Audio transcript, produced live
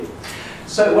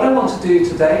So what I want to do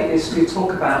today is to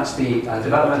talk about the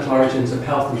developmental origins of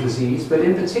health and disease, but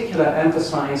in particular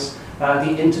emphasize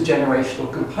the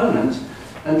intergenerational component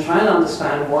and try and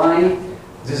understand why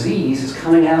disease is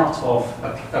coming out of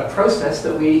a process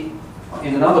that we,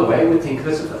 in another way, would think of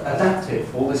as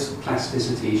adaptive. All this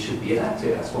plasticity should be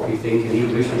adaptive. That's what we think in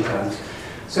evolutionary terms.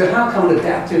 So how come an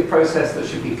adaptive process that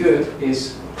should be good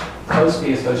is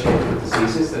closely associated with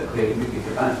diseases that clearly would be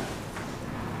bad?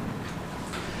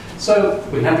 So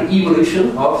we have the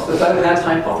evolution of the Dohad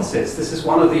hypothesis. This is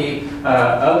one of the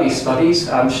early studies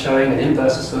showing an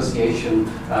inverse association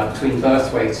between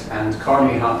birth weight and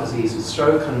coronary heart disease and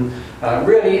stroke. And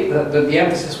really, the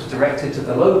emphasis was directed to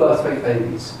the low birth weight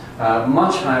babies,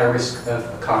 much higher risk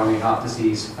of coronary heart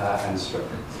disease and stroke.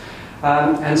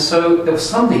 And so there was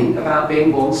something about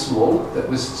being born small that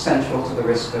was central to the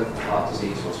risk of heart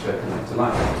disease or stroke in later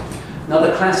life.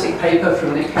 Another classic paper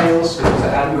from Nick Hales, who was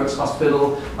at Addenbrooke's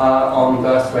Hospital, on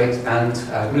birth weight and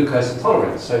glucose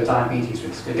intolerance, so diabetes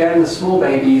risk. Again, the small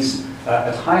babies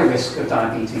at high risk of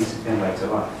diabetes in later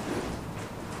life.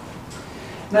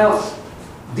 Now,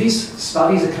 these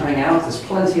studies are coming out, there's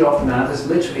plenty of them now, there's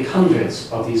literally hundreds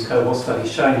of these cohort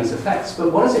studies showing these effects,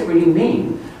 but what does it really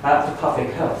mean for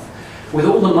public health? With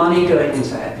all the money going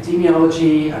into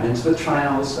epidemiology and into the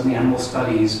trials and the animal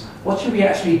studies, what should we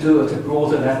actually do at a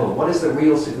broader level? What is the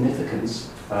real significance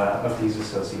of these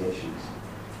associations?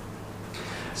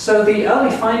 So the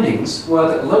early findings were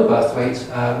that low birth weight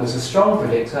was a strong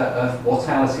predictor of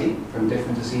mortality from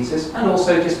different diseases and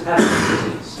also just having the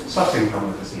disease, suffering from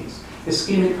the disease.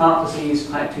 Ischemic heart disease,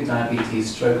 type 2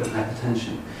 diabetes, stroke and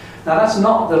hypertension. Now that's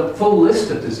not the full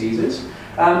list of diseases,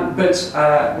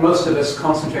 but most of us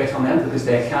concentrate on them because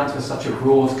they account for such a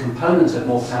broad component of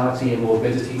mortality and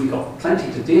morbidity. We've got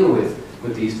plenty to deal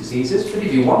with these diseases, but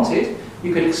if you wanted,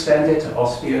 you could extend it to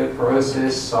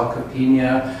osteoporosis,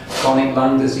 sarcopenia, chronic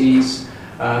lung disease,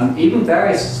 even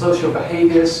various social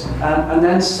behaviors, and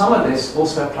then some of this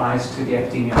also applies to the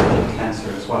epidemiology of cancer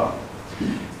as well.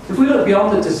 If we look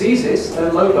beyond the diseases,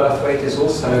 low birth weight is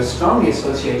also strongly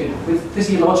associated with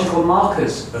physiological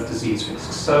markers of disease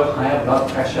risks. So higher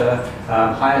blood pressure,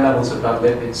 higher levels of blood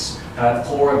lipids,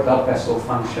 poorer blood vessel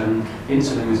function,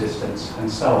 insulin resistance,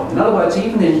 and so on. In other words,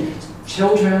 even in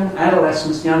children,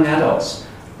 adolescents, young adults,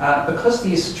 because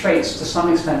these traits to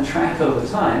some extent track over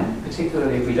time,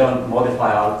 particularly if we don't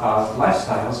modify our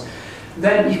lifestyles,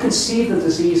 then you can see the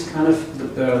disease kind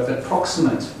of the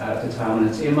proximate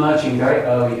determinants emerging very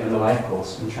early in the life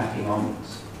course and tracking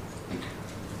onwards.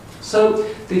 So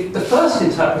the first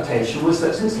interpretation was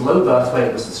that since low birth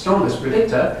weight was the strongest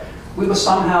predictor, we were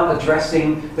somehow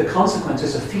addressing the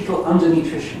consequences of fetal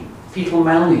undernutrition, fetal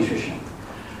malnutrition.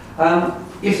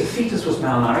 If the fetus was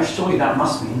malnourished, surely that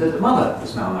must mean that the mother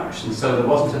was malnourished, and so there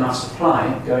wasn't enough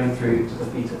supply going through to the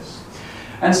fetus.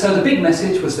 And so the big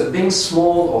message was that being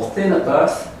small or thin at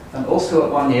birth, and also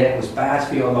at 1 year, was bad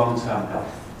for your long-term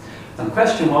health. And the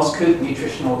question was, could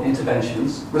nutritional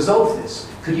interventions resolve this?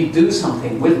 Could you do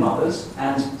something with mothers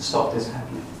and stop this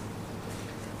happening?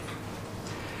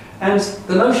 And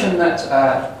the notion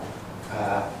that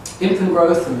infant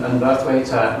growth and birth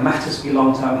weight matters for your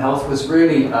long-term health was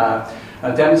really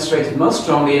demonstrated most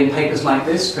strongly in papers like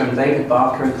this from David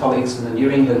Barker and colleagues in the New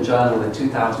England Journal in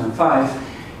 2005.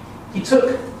 He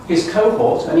took his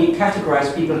cohort and he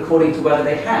categorized people according to whether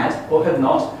they had or had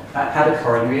not had a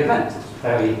coronary event.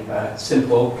 Fairly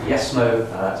simple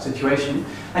yes-no situation.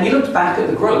 And he looked back at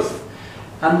the growth.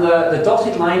 And the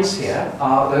dotted lines here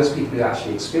are those people who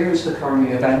actually experienced a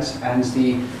coronary event, and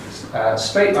the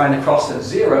straight line across at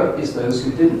 0 is those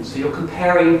who didn't. So you're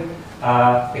comparing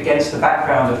against the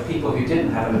background of people who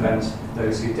didn't have an event,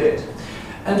 those who did.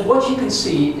 And what you can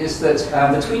see is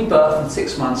that between birth and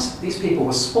 6 months, these people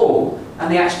were small,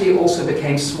 and they actually also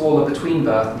became smaller between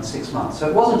birth and 6 months. So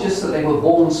it wasn't just that they were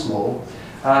born small,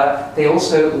 they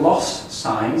also lost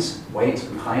size, weight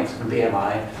and height and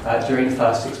BMI during the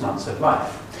first 6 months of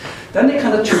life. Then they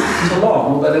kind of tracked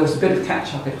along, although there was a bit of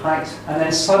catch-up in height, and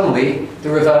then suddenly the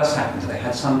reverse happened. They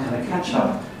had some kind of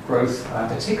catch-up growth,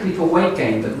 particularly for weight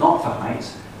gain, but not for height,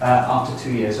 after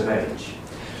 2 years of age.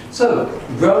 So,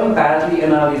 growing badly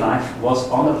in early life was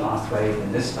on the pathway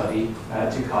in this study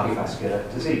to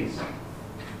cardiovascular disease.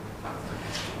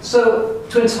 So,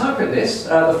 to interpret this,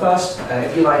 the first,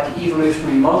 if you like,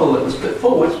 evolutionary model that was put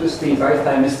forward was the very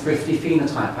famous thrifty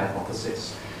phenotype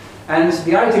hypothesis. And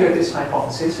the idea of this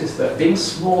hypothesis is that being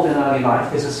small in early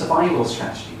life is a survival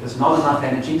strategy. There's not enough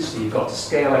energy, so you've got to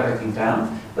scale everything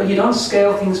down, but you don't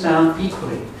scale things down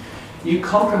equally. You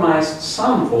compromise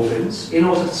some organs in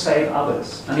order to save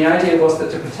others. And the idea was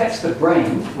that to protect the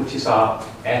brain, which is our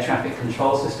air traffic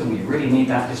control system, we really need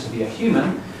that just to be a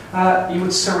human, you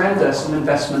would surrender some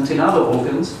investment in other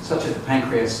organs, such as the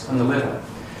pancreas and the liver.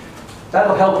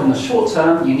 That'll help in the short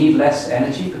term. You need less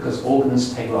energy because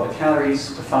organs take a lot of calories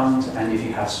to fund, and if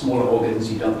you have smaller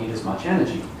organs, you don't need as much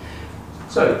energy.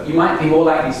 So you might be more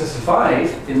likely to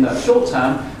survive in the short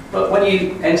term, but when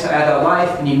you enter adult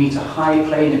life and you meet a high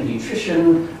plane of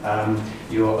nutrition,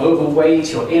 you're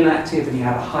overweight, you're inactive, and you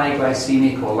have a high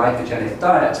glycemic or lipogenic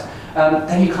diet,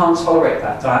 then you can't tolerate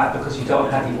that diet because you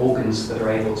don't have the organs that are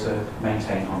able to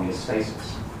maintain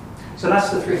homeostasis. So that's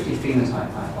the thrifty phenotype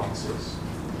hypothesis.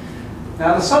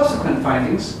 Now the subsequent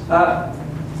findings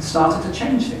started to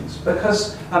change things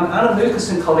because Alan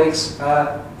Lucas and colleagues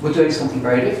were doing something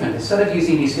very different. Instead of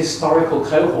using these historical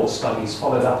cohort studies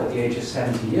followed up at the age of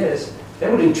 70 years, they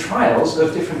were doing trials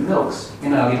of different milks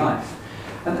in early life.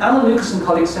 And Alan Lucas and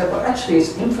colleagues said, well, actually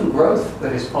it's infant growth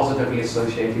that is positively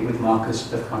associated with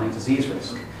markers of chronic disease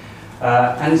risk.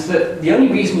 And that the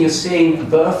only reason you're seeing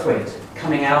birth rate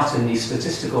coming out in these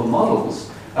statistical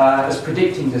models as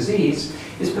predicting disease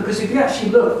is because if you actually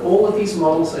look, all of these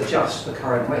models adjust for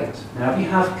current weight. Now, if you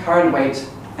have current weight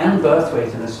and birth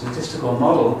weight in a statistical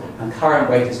model, and current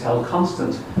weight is held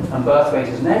constant and birth weight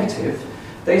is negative,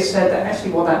 they said that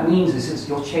actually what that means is it's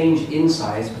your change in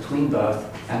size between birth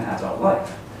and adult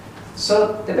life.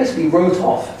 So they basically wrote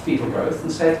off fetal growth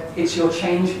and said it's your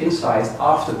change in size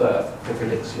after birth that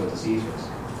predicts your disease risk.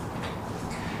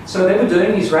 So they were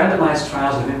doing these randomized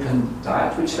trials of infant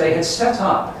diet, which they had set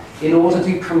up in order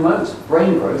to promote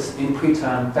brain growth in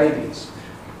preterm babies.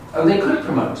 And they could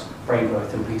promote brain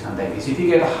growth in preterm babies. If you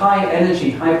give a high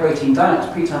energy, high protein diet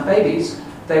to preterm babies,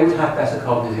 they would have better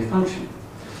cognitive function.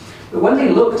 But when they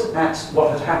looked at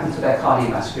what had happened to their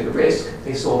cardiovascular risk,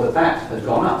 they saw that that had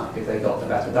gone up if they got the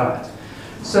better diet.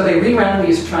 So they reran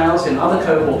these trials in other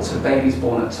cohorts of babies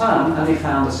born at term, and they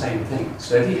found the same thing.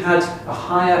 So if you had a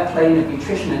higher plane of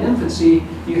nutrition in infancy,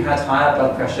 you had higher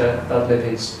blood pressure, blood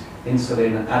lipids,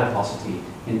 insulin, and adiposity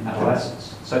in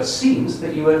adolescence. So it seems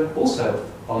that you were also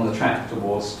on the track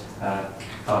towards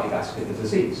cardiovascular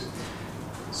disease.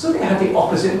 So they had the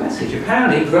opposite message.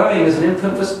 Apparently, growing as an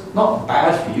infant was not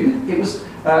bad for you. It was,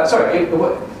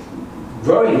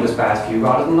 growing was bad for you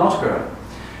rather than not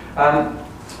growing.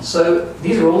 So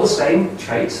these are all the same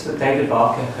traits that David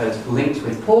Barker had linked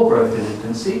with poor growth in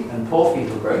infancy and poor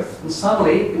fetal growth, and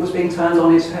suddenly it was being turned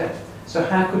on its head. So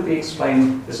how could we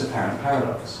explain this apparent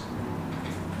paradox?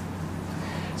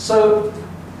 So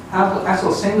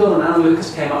Atul Singhal and Alan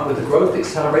Lucas came up with the growth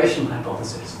acceleration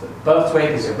hypothesis, that birth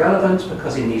weight is irrelevant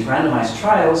because in these randomized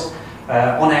trials,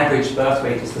 on average, birth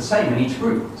weight is the same in each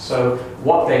group. So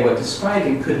what they were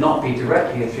describing could not be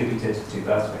directly attributed to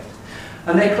birth weight.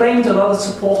 And they claimed a lot of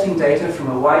supporting data from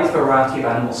a wide variety of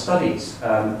animal studies.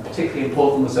 Particularly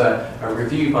important was a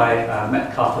review by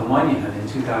Metcalf and Moynihan in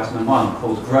 2001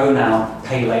 called Grow Now,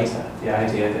 Pay Later. The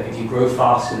idea that if you grow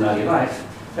fast in early life,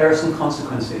 there are some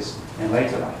consequences in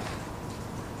later life.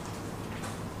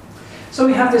 So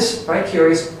we have this very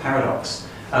curious paradox.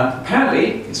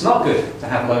 Apparently, it's not good to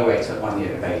have low weight at 1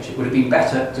 year of age. It would have been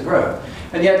better to grow.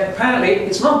 And yet, apparently,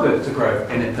 it's not good to grow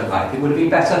in infant life. It would have been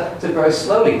better to grow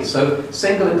slowly. So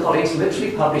Singhal and colleagues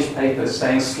literally published papers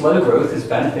saying slow growth is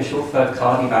beneficial for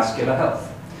cardiovascular health.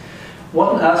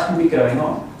 What on earth can be going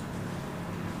on?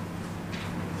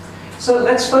 So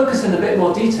let's focus in a bit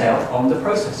more detail on the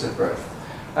process of growth.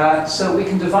 So we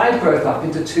can divide growth up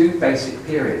into two basic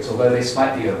periods, although they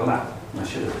slightly overlap. I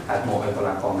should have had more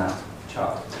overlap on that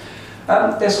chart.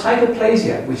 There's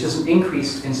hyperplasia, which is an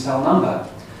increase in cell number,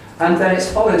 and then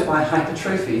it's followed by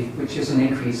hypertrophy, which is an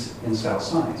increase in cell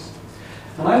size.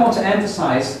 And I want to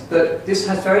emphasize that this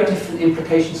has very different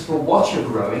implications for what you're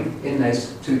growing in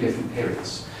those two different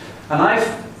periods. And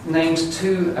I've named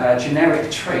two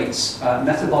generic traits,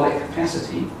 metabolic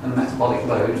capacity and metabolic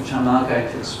load, which I'm now going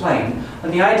to explain.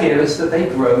 And the idea is that they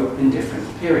grow in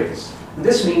different periods. And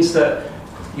this means that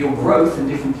your growth in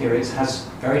different periods has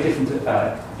very different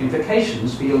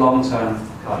implications for your long-term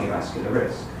cardiovascular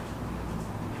risk.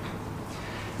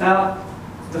 Now,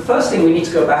 the first thing we need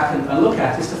to go back and look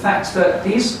at is the fact that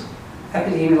these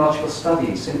epidemiological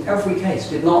studies, in every case,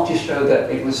 did not just show that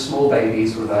it was small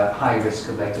babies with a high risk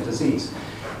of later disease.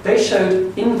 They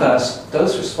showed inverse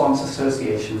dose-response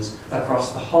associations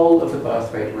across the whole of the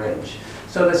birth rate range.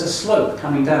 So there's a slope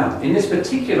coming down. In this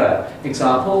particular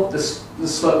example, the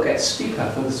slope gets steeper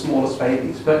for the smallest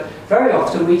babies, but very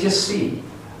often we just see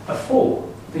a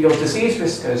fall. Your disease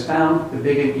risk goes down the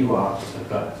bigger you are at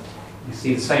birth. You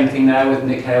see the same thing now with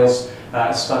Nick Hale's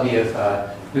study of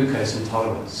glucose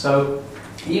intolerance. So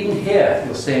even here,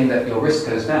 you're seeing that your risk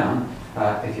goes down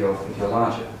if you're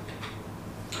larger.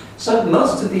 So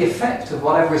most of the effect of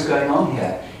whatever is going on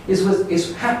here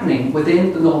is happening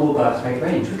within the normal birth weight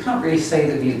range. We can't really say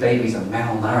that these babies are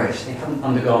malnourished. They haven't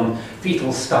undergone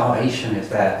fetal starvation if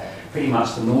they're pretty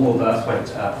much the normal birth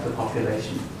weight of the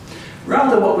population.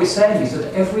 Rather, what we're saying is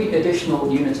that every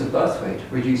additional unit of birth weight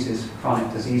reduces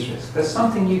chronic disease risk. There's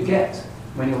something you get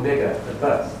when you're bigger at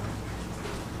birth.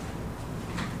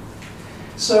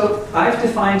 So I've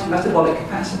defined metabolic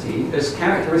capacity as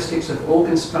characteristics of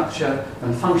organ structure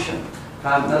and function.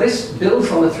 Now this builds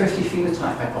on the thrifty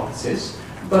phenotype hypothesis,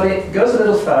 but it goes a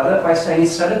little further by saying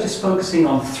instead of just focusing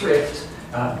on thrift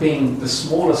being the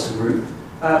smallest group,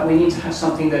 we need to have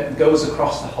something that goes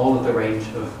across the whole of the range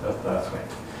of birth weight.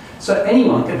 So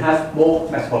anyone can have more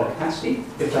metabolic capacity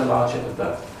if they're larger at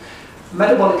birth.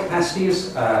 Metabolic capacity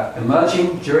is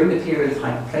emerging during the period of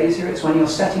hyperplasia. It's when you're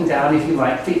setting down, if you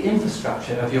like, the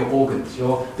infrastructure of your organs.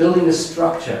 You're building the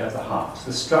structure of the heart,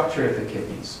 the structure of the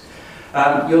kidneys.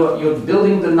 You're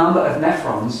building the number of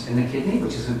nephrons in the kidney,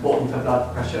 which is important for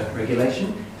blood pressure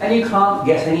regulation, and you can't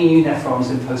get any new nephrons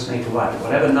in postnatal life.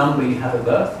 Whatever number you have at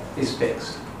birth is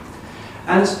fixed.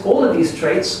 And all of these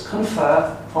traits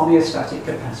confer homeostatic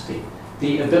capacity,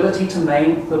 the ability to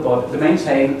maintain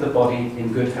the body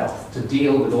in good health, to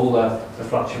deal with all the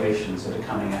fluctuations that are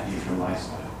coming at you from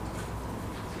lifestyle.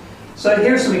 So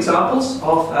here are some examples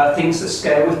of things that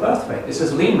scale with birth weight. This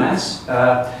is lean mass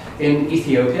in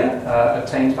Ethiopia,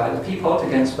 obtained by the Peapod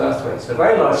against birth weight. So a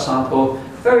very large sample,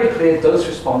 very clear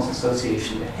dose-response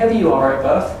association. The heavier you are at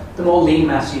birth, the more lean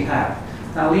mass you have.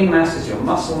 Now, lean mass is your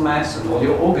muscle mass and all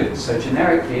your organs, so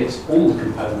generically it's all the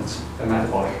components of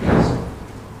metabolic capacity.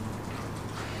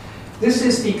 This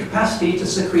is the capacity to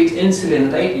secrete insulin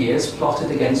at 8 years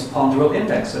plotted against ponderal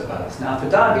index at birth. Now, for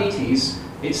diabetes,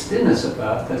 it's thinness at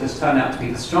birth that has turned out to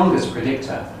be the strongest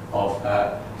predictor of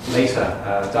later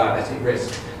diabetic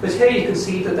risk. But here you can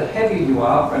see that the heavier you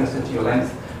are relative to your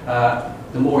length,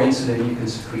 the more insulin you can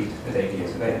secrete at 8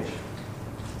 years of age.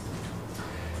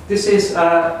 This is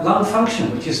lung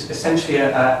function, which is essentially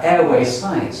an airway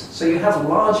size. So you have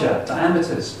larger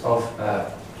diameters of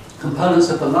components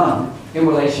of the lung in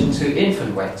relation to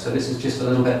infant weight. So this is just a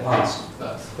little bit past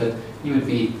birth, but you would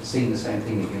be seeing the same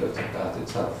thing if you looked at birth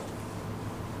itself.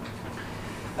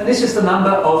 And this is the number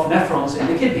of nephrons in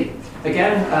the kidney.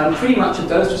 Again, pretty much a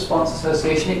dose-response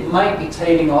association. It might be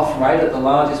tailing off right at the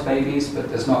largest babies, but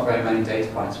there's not very many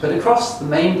data points. But across the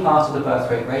main part of the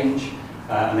birth rate range,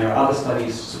 and there are other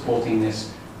studies supporting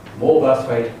this, more birth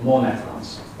weight, more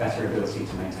nephrons, better ability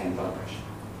to maintain blood pressure.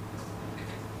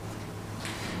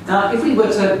 Now, if we were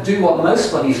to do what most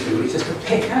studies do, which is to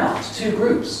pick out two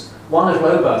groups, one of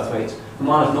low birth weight and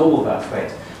one of normal birth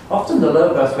weight, often the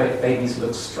low birth weight babies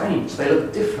look strange. They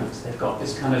look different. They've got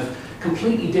this kind of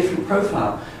completely different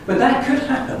profile. But that could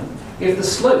happen if the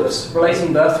slopes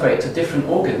relating birth weight to different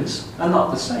organs are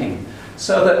not the same,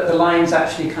 so that the lines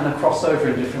actually kind of cross over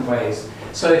in different ways.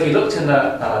 So if you looked in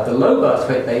the low birth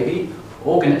weight baby,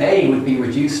 organ A would be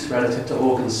reduced relative to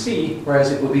organ C,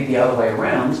 whereas it would be the other way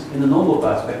around in the normal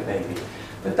birth weight baby.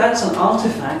 But that's an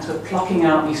artifact of plucking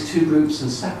out these two groups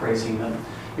and separating them.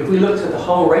 If we looked at the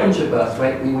whole range of birth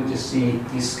weight, we would just see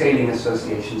these scaling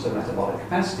associations of metabolic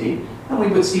capacity, and we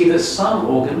would see that some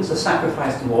organs are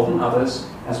sacrificed more than others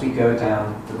as we go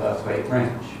down the birth weight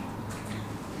range.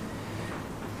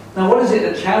 Now, what is it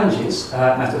that challenges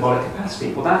metabolic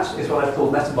capacity? Well, that is what I've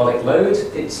called metabolic load.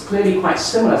 It's clearly quite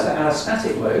similar to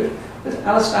allostatic load, but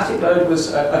allostatic load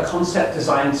was a concept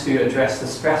designed to address the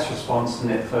stress response,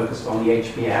 and it focused on the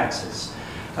HbA axis,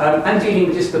 and dealing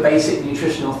with just the basic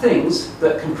nutritional things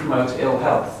that can promote ill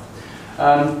health.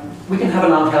 We can have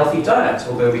an unhealthy diet,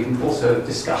 although we can also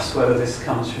discuss whether this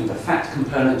comes from the fat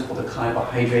component or the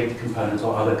carbohydrate component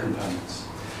or other components.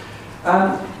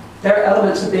 There are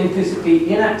elements of being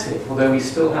physically inactive, although we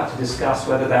still have to discuss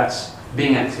whether that's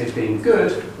being active being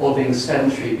good or being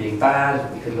sedentary being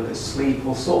bad. We could look at sleep,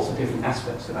 all sorts of different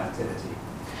aspects of activity.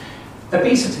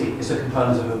 Obesity is a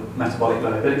component of a metabolic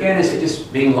load, but again, is it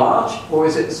just being large or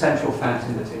is it the central fat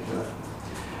in particular?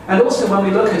 And also when we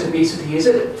look at obesity, is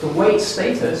it the weight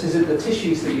status, is it the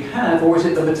tissues that you have, or is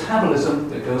it the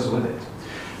metabolism that goes with it?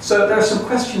 So there are some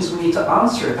questions we need to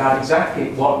answer about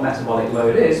exactly what metabolic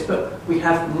load is, but we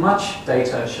have much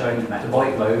data showing that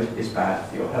metabolic load is bad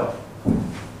for your health.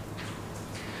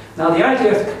 Now, the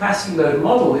idea of the capacity load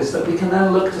model is that we can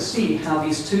then look to see how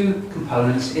these two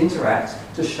components interact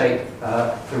to shape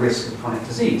the risk of chronic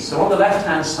disease. So on the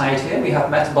left-hand side here, we have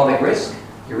metabolic risk,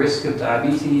 your risk of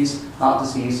diabetes, heart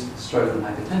disease, stroke and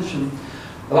hypertension.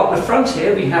 Along the front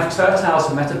here, we have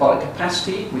tertiles of metabolic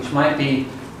capacity, which might be,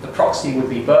 the proxy would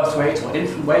be birth weight or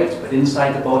infant weight, but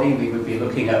inside the body we would be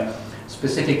looking at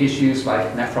specific issues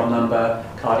like nephron number,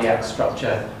 cardiac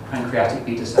structure, pancreatic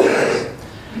beta cells.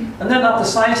 And then up the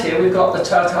side here, we've got the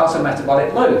tertiles of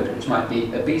metabolic load, which might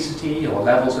be obesity or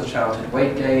levels of childhood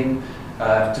weight gain.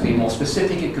 To be more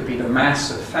specific, it could be the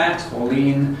mass of fat or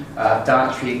lean,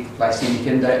 dietary glycemic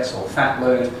index or fat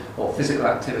load, or physical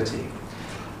activity.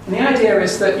 And the idea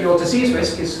is that your disease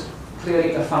risk is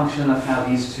clearly a function of how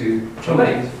these two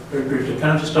relate. Very briefly, can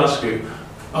I just ask you,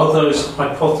 are those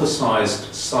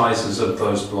hypothesized sizes of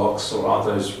those blocks, or are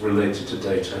those related to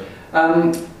data?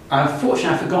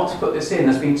 Unfortunately, I forgot to put this in.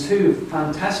 There's been two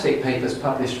fantastic papers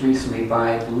published recently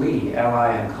by Lee,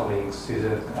 L.I. and colleagues, who's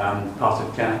part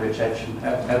of Janet Rich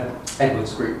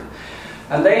Edwards' group.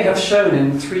 And they have shown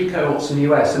in 3 cohorts in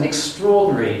the US an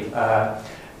extraordinary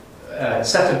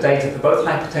set of data for both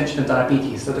hypertension and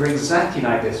diabetes that are exactly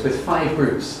like this, with 5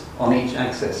 groups on each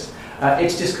axis.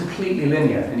 It's just completely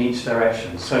linear in each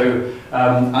direction. So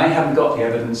I haven't got the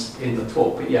evidence in the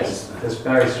talk, but yes, there's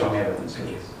very strong evidence for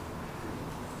this.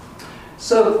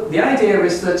 So the idea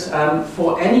is that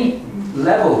for any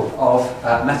level of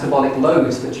metabolic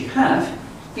loads that you have,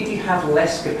 if you have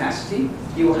less capacity,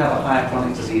 you will have a higher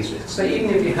chronic disease risk. So even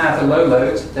if you have a low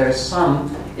load, there is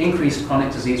some increased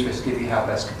chronic disease risk if you have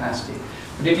less capacity.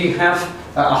 But if you have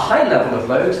a high level of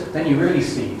load, then you really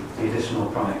see the additional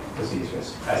chronic disease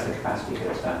risk as the capacity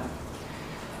goes down.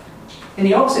 In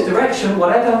the opposite direction,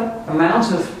 whatever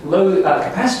amount of low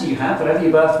capacity you have, whatever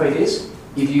your birth rate is,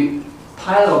 if you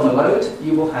pile on the load,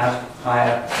 you will have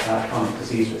higher chronic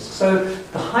disease risk. So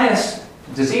the highest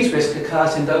disease risk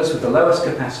occurs in those with the lowest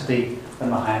capacity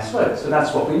and the highest load. So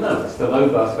that's what we know. It's the low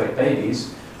birth weight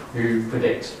babies who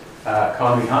predict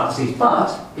coronary heart disease,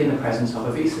 but in the presence of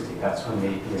obesity. That's when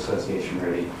the association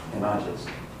really emerges.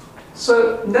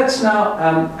 So let's now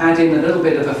add in a little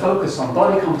bit of a focus on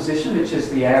body composition, which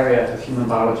is the area of human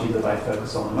biology that I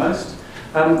focus on the most.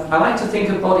 I like to think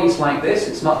of bodies like this.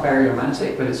 It's not very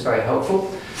romantic, but it's very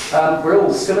helpful. We're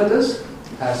all cylinders,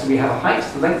 so we have a height,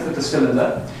 the length of the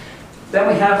cylinder. Then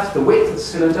we have the width of the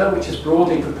cylinder, which is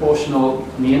broadly proportional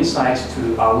on the inside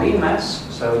to our lean mass.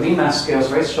 So lean mass scales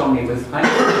very strongly with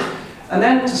height. And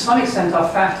then, to some extent, our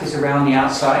fat is around the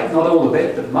outside. Not all of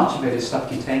it, but much of it is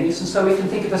subcutaneous. And so we can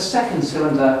think of a second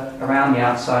cylinder around the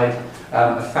outside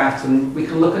of fat, and we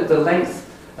can look at the length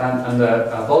and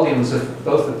the volumes of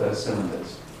both of those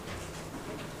cylinders.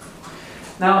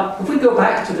 Now, if we go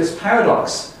back to this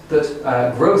paradox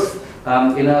that growth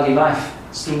in early life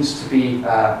seems to be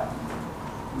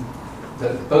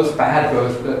that both bad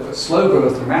growth, slow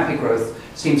growth and rapid growth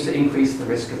seems to increase the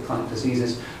risk of chronic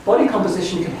diseases, body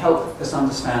composition can help us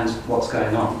understand what's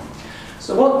going on.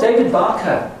 So what David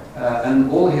Barker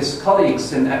and all his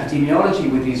colleagues in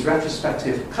epidemiology with these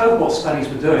retrospective cohort studies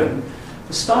were doing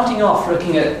was starting off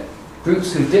looking at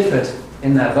groups who differed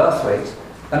in their birth weight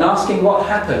and asking what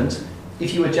happened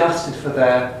if you adjusted for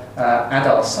their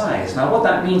adult size. Now what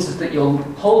that means is that you're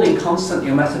holding constant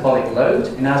your metabolic load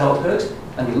in adulthood,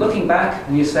 and you're looking back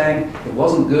and you're saying it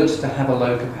wasn't good to have a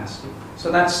low capacity.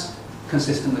 So that's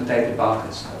consistent with David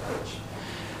Barker's approach.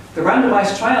 The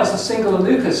randomized trials of Singal and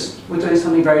Lucas were doing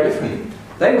something very different.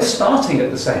 They were starting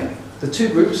at the same. The two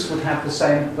groups would have the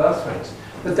same birth rate,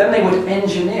 but then they would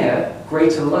engineer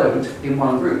greater load in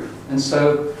one group. And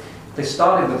so they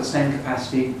started with the same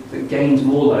capacity but gained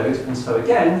more load, and so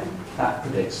again, that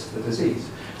predicts the disease.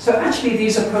 So actually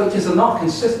these approaches are not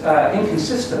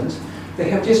inconsistent. They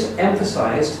have just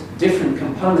emphasized different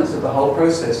components of the whole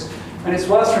process. And it's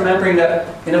worth remembering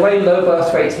that, in a way, low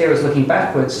birth rate here is looking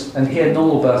backwards, and here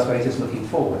normal birth rate is looking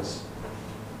forwards.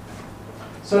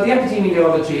 So the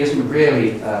epidemiology isn't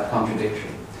really contradictory.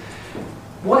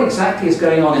 What exactly is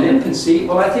going on in infancy?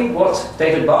 Well, I think what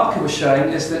David Barker was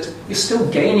showing is that you're still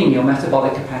gaining your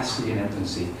metabolic capacity in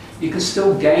infancy. You can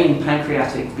still gain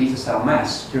pancreatic beta cell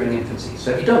mass during infancy.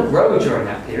 So if you don't grow during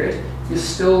that period, you're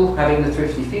still having the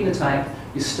thrifty phenotype,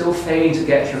 you're still failing to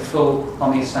get your full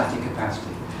homeostatic capacity.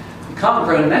 You can't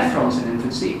grow nephrons in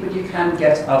infancy, but you can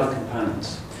get other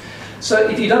components. So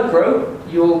if you don't grow,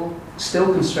 you'll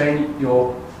still constrain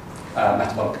your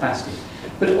metabolic capacity.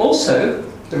 But also,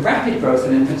 the rapid growth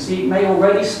in infancy may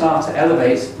already start to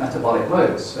elevate metabolic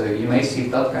loads. So you may see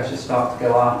blood pressure start to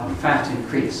go up and fat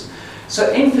increase.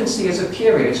 So infancy is a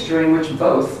period during which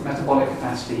both metabolic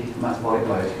capacity and metabolic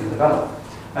load can develop.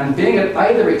 And being at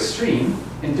either extreme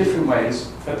in different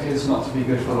ways appears not to be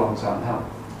good for long-term health.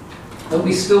 But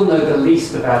we still know the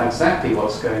least about exactly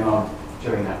what's going on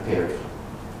during that period.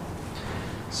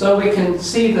 So we can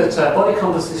see that body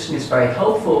composition is very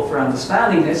helpful for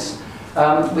understanding this.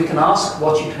 We can ask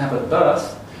what you have at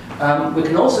birth. We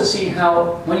can also see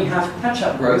how, when you have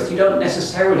catch-up growth, you don't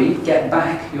necessarily get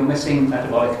back your missing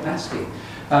metabolic capacity.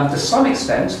 To some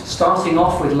extent, starting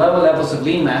off with lower levels of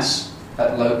lean mass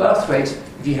at low birth rate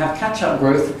if you have catch-up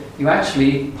growth, you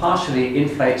actually partially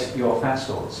inflate your fat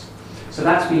stores. So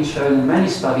that's been shown in many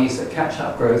studies that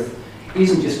catch-up growth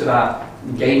isn't just about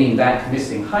gaining back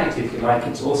missing height, if you like,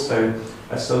 it's also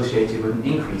associated with an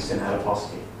increase in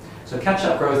adiposity. So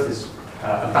catch-up growth is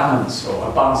a balance or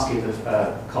a basket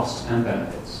of costs and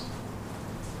benefits.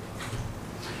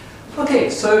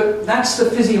 Okay, so that's the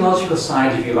physiological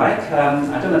side, if you like.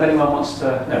 I don't know if anyone wants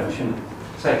to... No, we shouldn't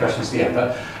say questions at the end,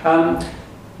 but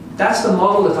that's the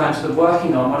model that I'm sort of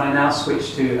working on when I now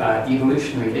switch to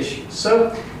evolutionary issues.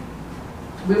 So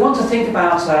we want to think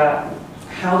about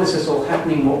how this is all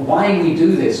happening, why we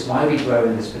do this, why we grow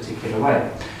in this particular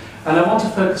way. And I want to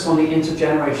focus on the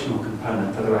intergenerational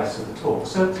component for the rest of the talk.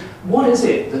 So what is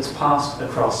it that's passed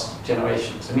across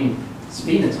generations? I mean, it's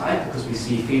phenotype, because we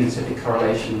see phenotypic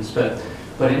correlations, but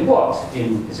in what?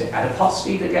 Is it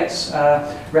adiposity that gets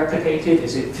replicated?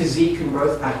 Is it physique and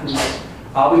growth patterns?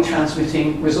 Are we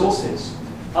transmitting resources?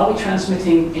 Are we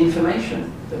transmitting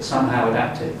information that's somehow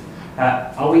adaptive?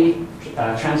 Are we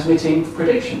transmitting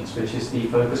predictions, which is the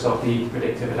focus of the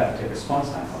predictive adaptive response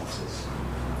hypothesis?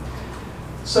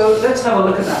 So let's have a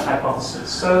look at that hypothesis.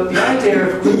 So the idea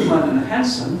of Luhmann and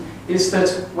Hansen is that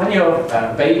when you're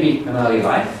a baby in early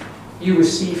life, you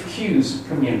receive cues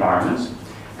from the environment,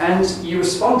 and you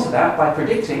respond to that by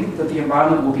predicting that the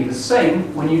environment will be the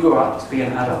same when you grow up to be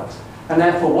an adult. And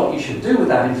therefore what you should do with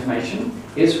that information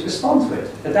is respond to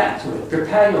it, adapt to it,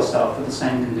 prepare yourself for the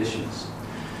same conditions.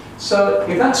 So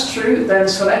if that's true, then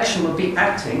selection would be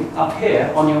acting up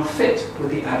here on your fit with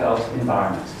the adult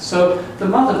environment. So the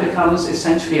mother becomes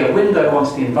essentially a window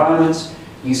onto the environment.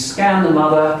 You scan the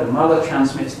mother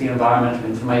transmits the environmental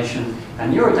information,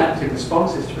 and your adaptive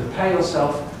response is to prepare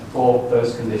yourself for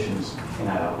those conditions in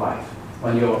adult life,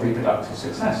 when your reproductive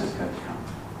success is going to come.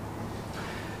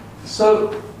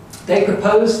 So they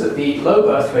propose that the low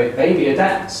birth rate baby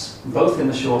adapts both in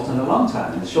the short and the long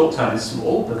term. In the short term it's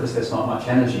small because there's not much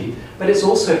energy, but it's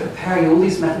also preparing all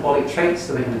these metabolic traits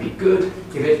that are going to be good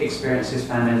if it experiences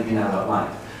famine in adult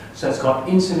life. So it's got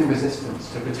insulin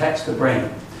resistance to protect the brain.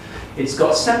 It's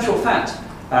got central fat,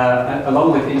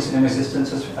 along with insulin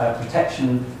resistance as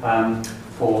protection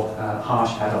for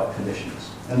harsh adult conditions.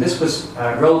 And this was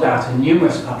rolled out in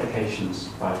numerous publications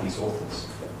by these authors.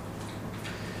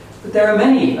 But there are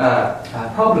many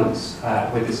problems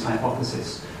with this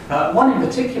hypothesis. One in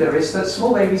particular is that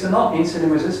small babies are not insulin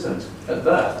resistant at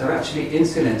birth. They're actually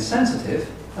insulin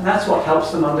sensitive, and that's what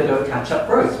helps them undergo catch-up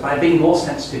growth. By being more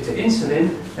sensitive to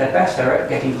insulin, they're better at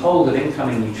getting hold of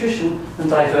incoming nutrition and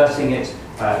diverting it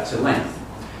to length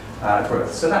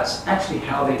growth. So that's actually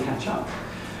how they catch up.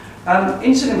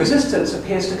 Insulin resistance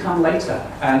appears to come later,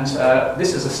 and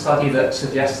this is a study that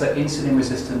suggests that insulin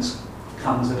resistance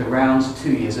comes at around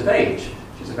 2 years of age,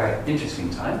 which is a very interesting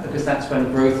time because that's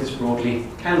when growth is broadly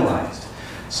canalized.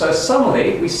 So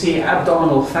suddenly we see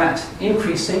abdominal fat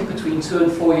increasing between 2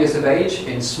 and 4 years of age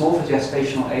in small for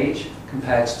gestational age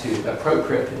compared to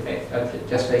appropriate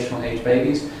gestational age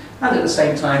babies, and at the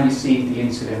same time you see the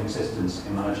insulin resistance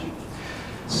emerging.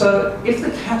 So if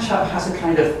the catch-up has a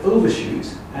kind of overshoot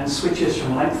and switches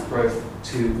from length growth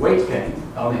to weight gain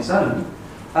on its own,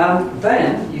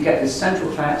 then you get this central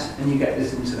fat and you get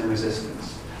this insulin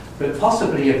resistance. But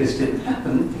possibly if this didn't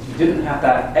happen, if you didn't have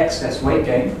that excess weight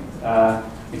gain,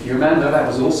 if you remember that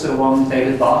was also on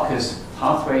David Barker's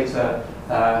pathway to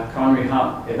coronary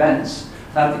heart events,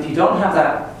 if you don't have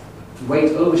that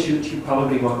weight overshoot, you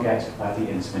probably won't get the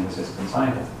insulin resistance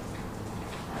either.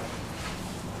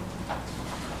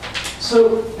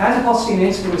 So adiposity and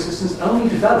insulin resistance only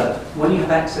develop when you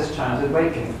have excess childhood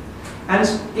weight gain. And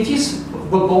if you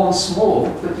were born small,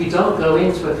 but you don't go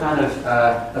into a kind of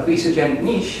obesogenic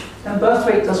niche, then birth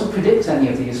rate doesn't predict any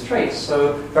of these traits.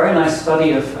 So very nice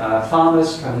study of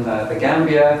farmers from the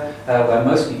Gambia, where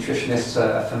most nutritionists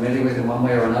are familiar with in one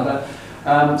way or another.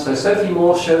 So Sophie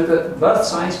Moore showed that birth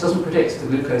size doesn't predict the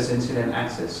glucose-insulin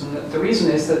axis. And the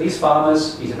reason is that these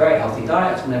farmers eat a very healthy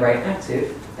diet and they're very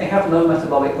active. They have no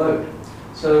metabolic load.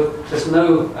 So there's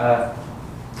no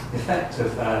effect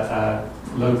of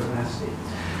low capacity.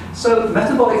 So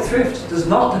metabolic thrift does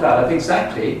not develop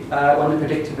exactly when the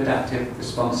predictive adaptive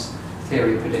response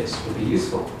theory predicts will be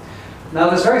useful. Now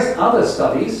there's various other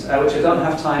studies, which I don't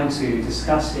have time to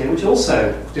discuss here, which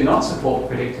also do not support the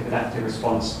predictive adaptive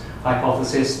response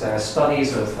hypothesis. There are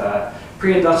studies of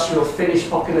pre-industrial Finnish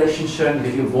population showing that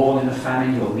if you're born in a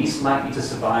famine, you're least likely to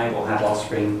survive or have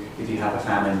offspring if you have a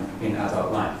famine in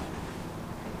adult life.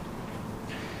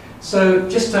 So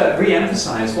just to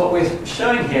re-emphasize, what we're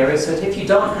showing here is that if you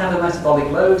don't have a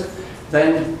metabolic load,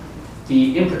 then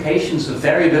the implications of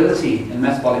variability in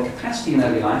metabolic capacity in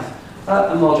early life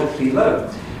are moderately low.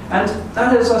 And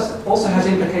that also has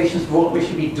implications for what we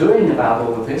should be doing about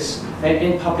all of this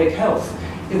in public health.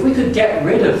 If we could get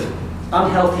rid of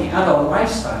unhealthy adult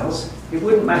lifestyles, it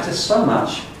wouldn't matter so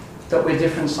much that we're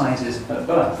different sizes at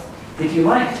birth. If you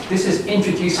like, this is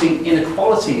introducing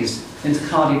inequalities into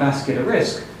cardiovascular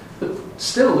risk, but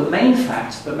still the main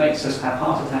fact that makes us have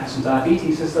heart attacks and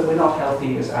diabetes is that we're not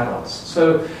healthy as adults.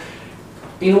 So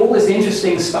in all this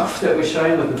interesting stuff that we're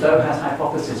showing with the Doe hat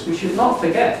hypothesis, we should not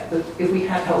forget that if we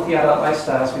had healthy adult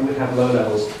lifestyles, we would have low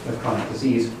levels of chronic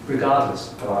disease,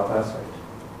 regardless of our birth rate.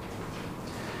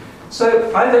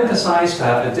 So I've emphasized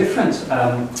a different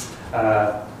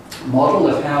model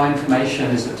of how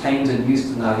information is obtained and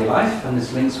used in early life, and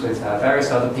this links with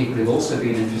various other people who've also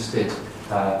been interested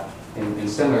in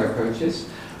similar approaches.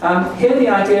 Here the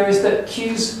idea is that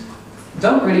cues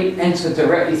don't really enter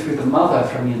directly through the mother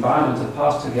from the environment and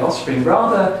pass to the offspring.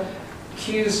 Rather,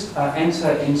 cues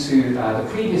enter into the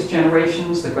previous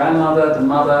generations, the grandmother, the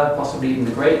mother, possibly even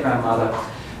the great-grandmother.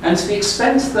 And to the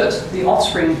extent that the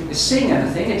offspring is seeing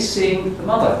anything, it's seeing the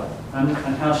mother and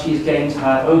how she's gained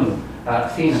her own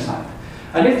phenotype.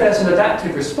 And if there's an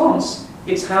adaptive response,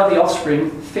 it's how the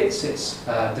offspring fits its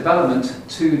development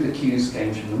to the cues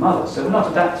gained from the mother. So we're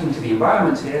not adapting to the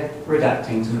environment here, we're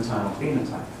adapting to maternal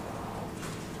phenotype.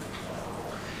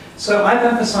 So I've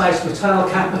emphasized maternal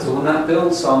capital, and that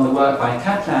builds on the work by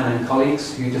Kaplan and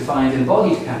colleagues who defined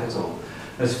embodied capital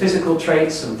as physical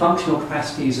traits and functional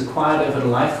capacities acquired over the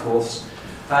life course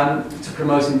to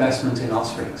promote investment in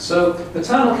offspring. So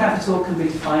maternal capital can be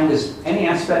defined as any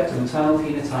aspect of maternal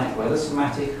phenotype, whether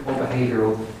somatic or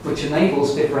behavioral, which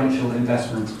enables differential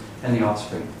investment in the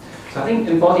offspring. So I think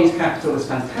embodied capital is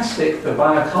fantastic for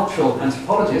biocultural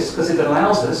anthropologists because it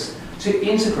allows us to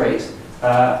integrate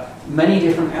many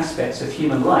different aspects of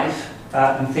human life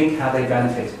and think how they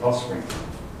benefit offspring.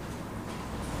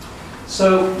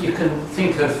 So you can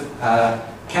think of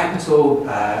capital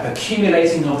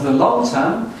accumulating over the long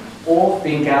term or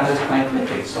being gathered quite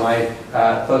quickly. So I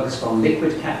focused on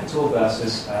liquid capital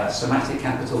versus somatic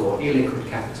capital or illiquid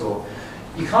capital.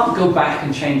 You can't go back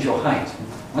and change your height.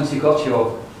 Once you've got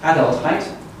your adult height,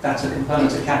 that's a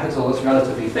component of capital that's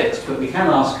relatively fixed, but we can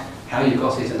ask how you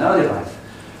got it in early life.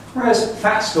 Whereas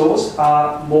fat stores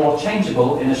are more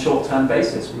changeable in a short-term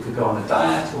basis. We could go on a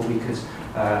diet, or we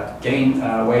could gain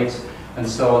weight, and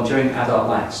so on during adult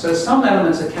life. So some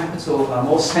elements of capital are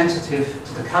more sensitive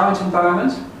to the current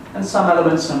environment, and some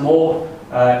elements are more,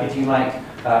 if you like,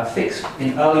 fixed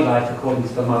in early life according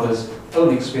to the mother's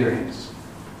own experience.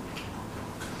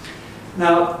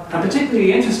 Now, I'm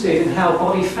particularly interested in how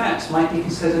body fat might be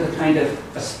considered a kind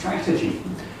of a strategy.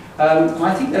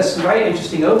 I think there's some very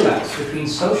interesting overlaps between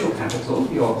social capital,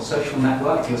 your social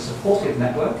network, your supportive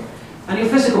network, and your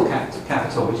physical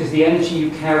capital, which is the energy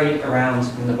you carry around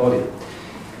in the body.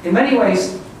 In many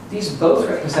ways, these both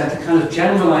represent a kind of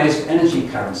generalized energy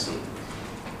currency.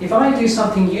 If I do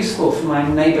something useful for my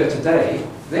neighbor today,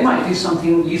 they might do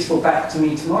something useful back to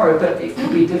me tomorrow, but it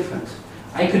could be different.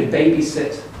 I could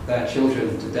babysit their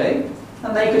children today,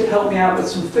 and they could help me out with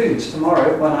some food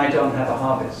tomorrow when I don't have a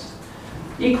harvest.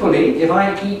 Equally, if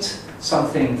I eat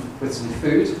something with some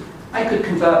food, I could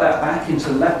convert that back into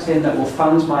leptin that will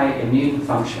fund my immune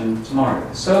function tomorrow.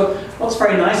 So what's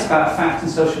very nice about fat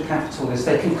and social capital is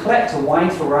they can collect a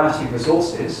wide variety of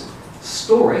resources,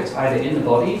 store it either in the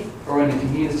body or in the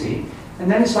community, and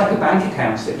then it's like a bank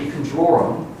account that you can draw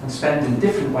on and spend in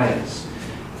different ways.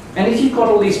 And if you've got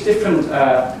all these different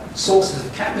sources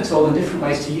of capital and different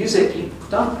ways to use it, you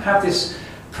don't have this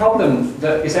problem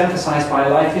that is emphasized by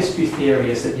life history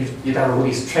theory, is that you'd have all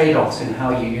these trade-offs in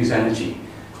how you use energy.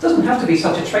 It doesn't have to be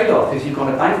such a trade-off if you've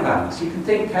got a bank balance. You can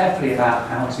think carefully about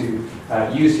how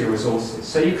to use your resources.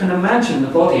 So you can imagine the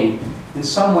body, in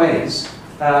some ways,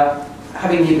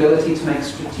 having the ability to make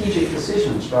strategic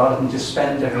decisions rather than just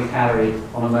spend every calorie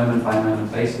on a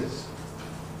moment-by-moment basis.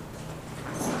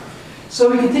 So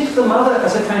we can think of the mother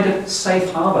as a kind of safe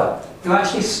harbor who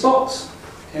actually stops.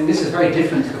 And this is very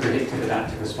different to the predictive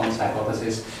adaptive response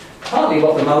hypothesis. Partly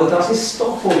what the mother does is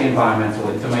stop all the environmental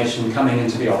information coming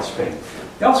into the offspring.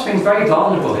 The offspring is very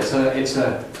vulnerable. It's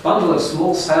a bundle of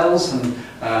small cells, and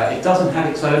it doesn't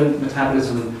have its own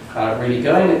metabolism really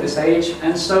going at this age,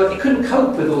 and so it couldn't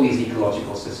cope with all these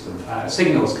ecological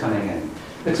signals coming in.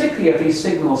 Particularly if these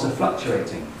signals are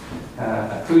fluctuating.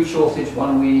 A food shortage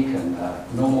one week and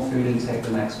normal food intake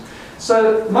the next.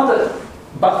 So mother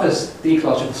buffers the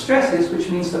ecological stresses,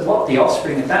 which means that what the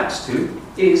offspring adapts to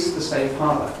is the safe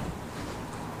harbor,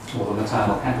 or the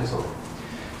maternal capital.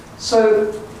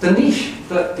 So the niche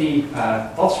that the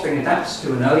offspring adapts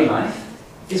to in early life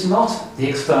is not the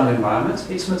external environment,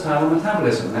 it's maternal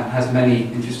metabolism. That has many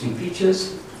interesting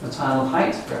features. maternal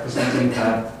height, representing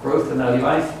her growth in early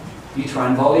life,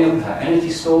 uterine volume, her energy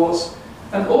stores,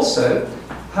 and also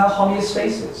her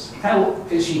homeostasis. How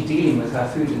is she dealing with her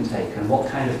food intake, and what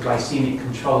kind of glycemic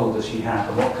control does she have,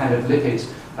 and what kind of lipid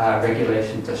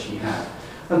regulation does she have?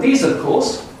 And these, of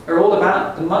course, are all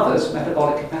about the mother's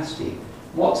metabolic capacity.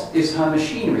 What is her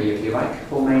machinery, if you like,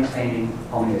 for maintaining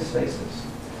homeostasis?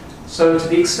 So to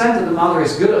the extent that the mother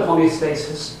is good at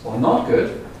homeostasis or not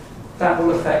good, that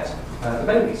will affect the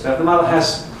baby. So if the mother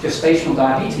has gestational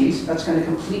diabetes, that's going to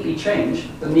completely change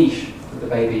the niche that the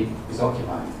baby is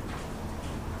occupying.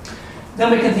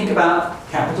 Then we can think about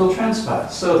capital transfer.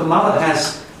 So the mother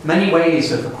has many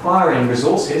ways of acquiring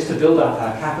resources to build up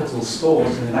her capital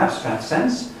stores in an abstract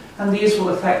sense, and these will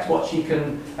affect what she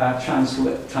can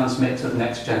transmit to the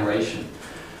next generation.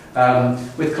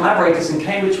 With collaborators in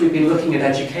Cambridge, we've been looking at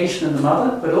education in the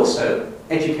mother, but also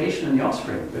education in the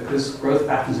offspring, because growth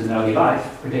patterns in early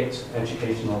life predict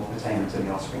educational attainment in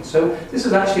the offspring. So this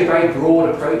is actually a very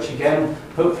broad approach. Again,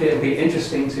 hopefully it'll be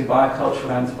interesting to biocultural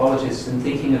anthropologists in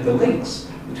thinking of the links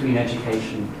between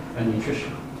education and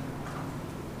nutrition.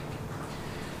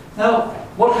 Now,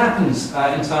 what happens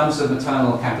in terms of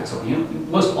maternal capital? You know, the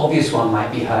most obvious one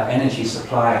might be her energy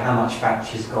supply, how much fat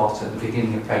she's got at the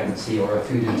beginning of pregnancy, or her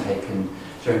food intake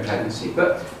during pregnancy.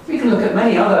 But we can look at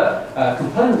many other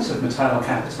components of maternal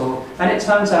capital, and it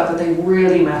turns out that they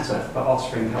really matter for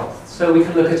offspring health. So we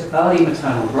can look at early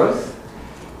maternal growth.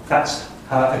 That's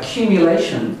her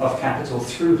accumulation of capital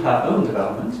through her own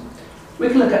development. We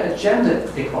can look at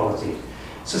gender equality.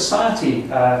 Society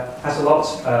has a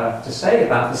lot to say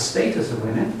about the status of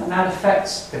women, and that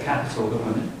affects the capital of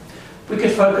women. We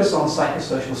could focus on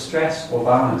psychosocial stress or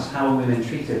violence, how are women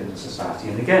treated in society.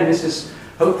 And again, this is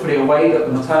hopefully a way that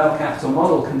the maternal capital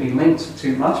model can be linked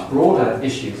to much broader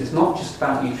issues. It's not just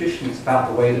about nutrition, it's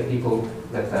about the way that people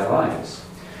live their lives.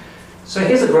 So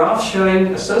here's a graph showing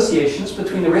associations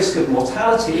between the risk of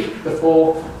mortality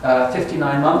before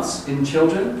 59 months in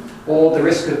children, or the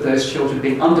risk of those children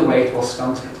being underweight or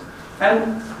stunted.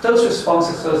 And dose response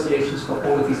associations for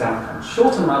all of these outcomes.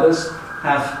 Shorter mothers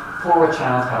have poorer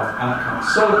child health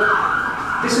outcomes. So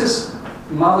this is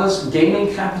mothers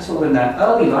gaining capital in their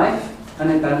early life, and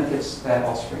it benefits their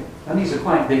offspring. And these are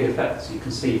quite big effects, you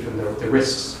can see from the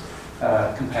risks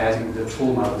comparing the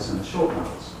tall mothers and the short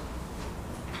mothers.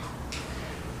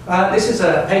 This is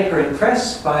a paper in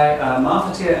Press by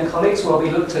Marfatier and colleagues where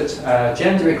we looked at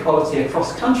gender equality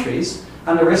across countries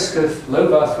and the risk of low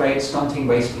birth weight, stunting,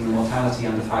 wasting, and mortality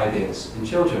under 5 years in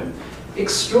children.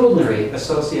 Extraordinary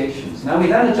associations. Now we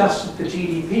then adjusted for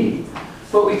GDP,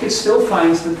 but we could still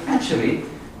find that actually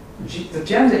the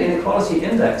gender inequality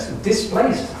index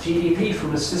displaced GDP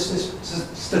from a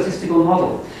statistical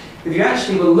model. If you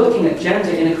actually were looking at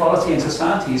gender inequality in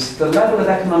societies, the level of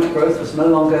economic growth was no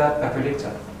longer a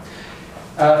predictor.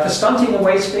 For stunting and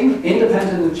wasting,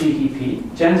 independent of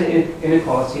GDP, gender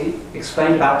inequality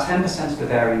explained about 10% of the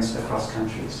variance across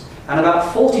countries, and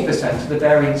about 40% of the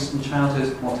variance in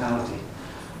childhood mortality.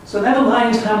 So never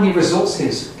mind how many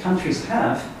resources countries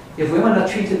have, if women are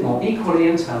treated more equally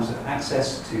in terms of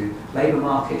access to labour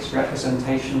markets,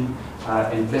 representation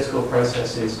in political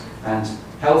processes, and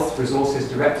health resources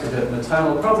directed at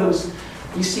maternal problems,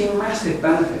 you see massive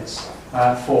benefits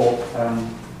for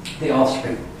the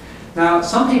offspring. Now,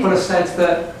 some people have said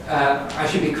that I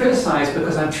should be criticised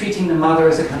because I'm treating the mother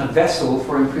as a kind of vessel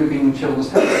for improving children's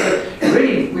health. But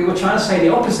really, we were trying to say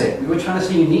the opposite. We were trying to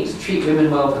say you need to treat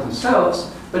women well for themselves,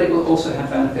 but it will also have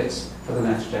benefits for the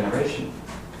next generation.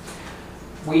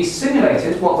 We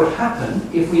simulated what would happen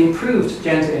if we improved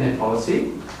gender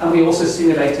inequality, and we also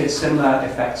simulated similar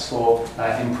effects for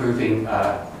improving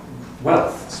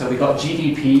wealth. So we got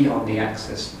GDP on the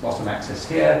axis, bottom axis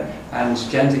here, and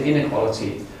gender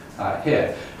inequality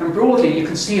here. And broadly, you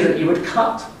can see that you would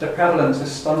cut the prevalence of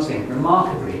stunting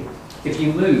remarkably if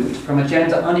you moved from a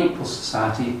gender unequal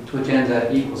society to a gender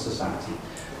equal society.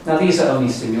 Now, these are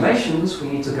only simulations. We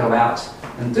need to go out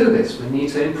and do this. We need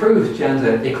to improve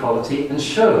gender equality and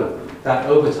show that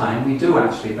over time we do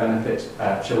actually benefit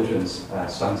children's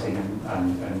stunting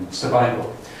and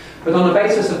survival. But on the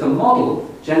basis of the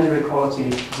model, gender equality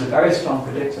is a very strong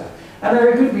predictor. And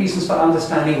there are good reasons for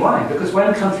understanding why, because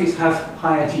when countries have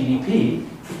higher GDP,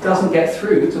 it doesn't get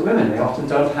through to women. They often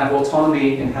don't have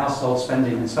autonomy in household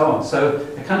spending and so on. So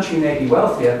a country may be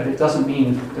wealthier, but it doesn't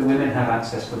mean that women have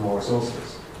access to more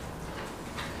resources.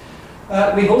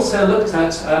 We've also looked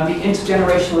at the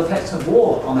intergenerational effects of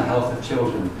war on the health of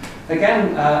children.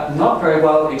 Again, not very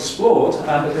well explored,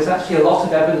 but there's actually a lot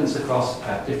of evidence across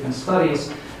different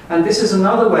studies. And this is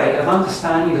another way of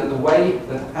understanding that the way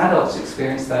that adults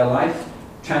experience their life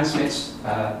transmits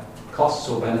costs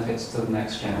or benefits to the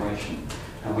next generation.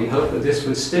 And we hope that this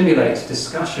would stimulate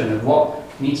discussion of what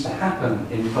needs to happen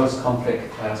in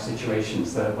post-conflict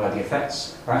situations where the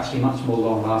effects are actually much more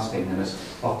long-lasting than is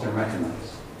often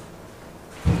recognized.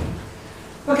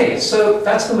 Okay, so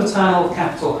that's the maternal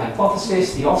capital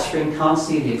hypothesis. The offspring can't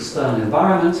see the external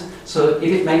environment, so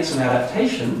if it makes an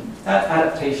adaptation, that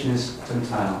adaptation is to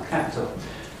maternal capital.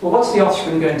 Well, what's the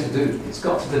offspring going to do? It's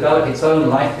got to develop its own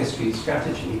life history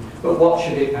strategy, but what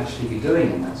should it actually be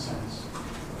doing in that sense?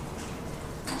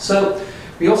 So,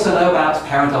 we also know about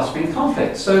parent-offspring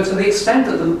conflict. So to the extent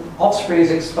that the offspring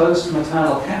is exposed to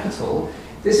maternal capital,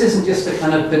 this isn't just a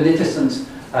kind of beneficent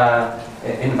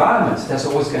environment. There's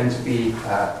always going to be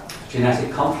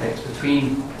genetic conflict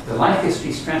between the life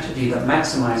history strategy that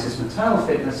maximizes maternal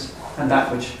fitness and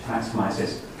that which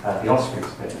maximizes the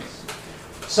offspring's fitness.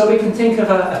 So we can think of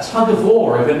a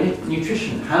tug-of-war over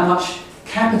nutrition. How much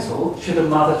capital should a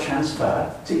mother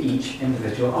transfer to each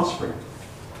individual offspring?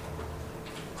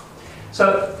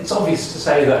 So it's obvious to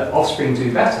say that offspring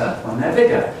do better when they're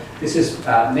bigger. This is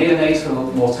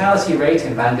neonatal mortality rate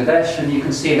in Bangladesh, and you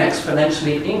can see an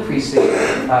exponentially increasing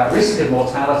risk of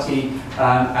mortality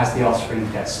as the offspring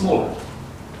gets smaller.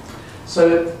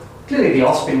 So clearly the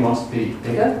offspring wants to be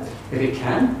bigger if it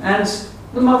can, and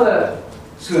the mother,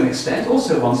 to an extent,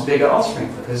 also wants bigger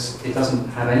offspring because it doesn't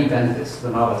have any benefits to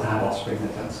the mother to have offspring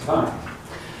that don't survive.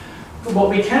 But what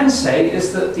we can say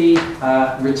is that the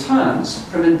returns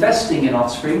from investing in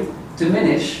offspring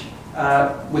diminish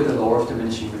with the law of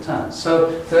diminishing returns.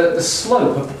 So the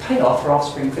slope of the payoff for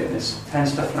offspring fitness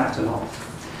tends to flatten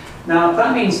off. Now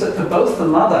that means that for both the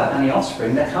mother and the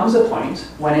offspring there comes a point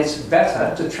when it's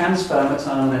better to transfer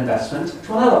maternal investment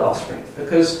to another offspring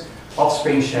because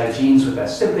offspring share genes with their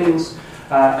siblings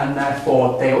and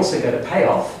therefore they also get a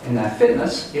payoff in their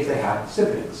fitness if they have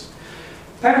siblings.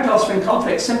 Parent-offspring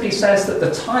conflict simply says that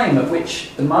the time at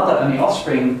which the mother and the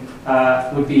offspring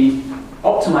would be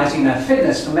optimizing their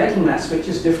fitness for making that switch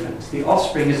is different. The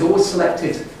offspring is always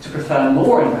selected to prefer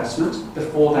more investment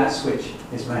before that switch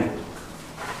is made.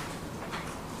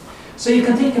 So you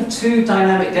can think of two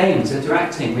dynamic games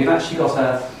interacting. We've actually got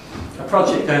a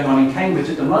project going on in Cambridge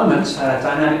at the moment,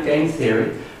 dynamic game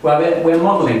theory, where we're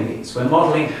modeling these. We're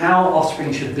modeling how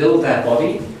offspring should build their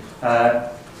body,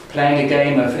 playing a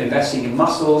game of investing in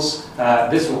muscles,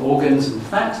 visceral organs and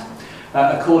fat,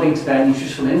 according to their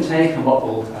nutritional intake and what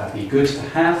will be good to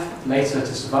have later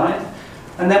to survive.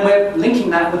 And then we're linking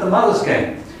that with the mother's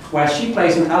game, where she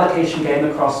plays an allocation game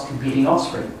across competing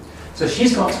offspring. So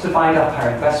she's got to divide up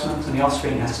her investment and the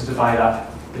offspring has to divide up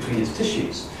between its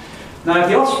tissues. Now if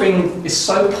the offspring is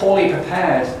so poorly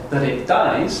prepared that it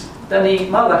dies, then the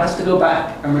mother has to go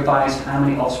back and revise how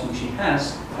many offspring she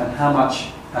has and how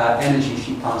much energy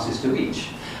she passes to each.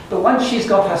 But once she's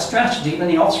got her strategy, then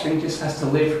the offspring just has to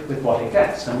live with what it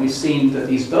gets. And we've seen that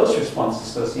these dose-response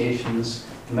associations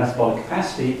in metabolic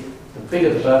capacity, the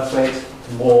bigger the birth rate,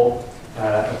 the more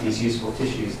of these useful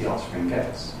tissues the offspring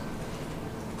gets.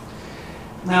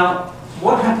 Now,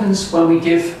 what happens when we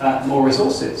give more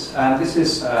resources? This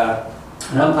is an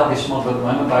unpublished model at the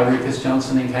moment by Rufus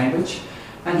Johnson in Cambridge.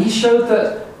 And he showed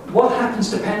that what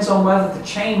happens depends on whether the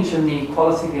change in the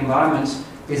quality of the environment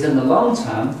is in the long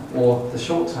term or the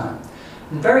short term.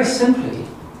 And very simply,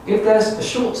 if there's a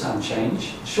short-term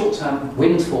change, a short-term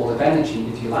windfall of energy,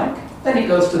 if you like, then it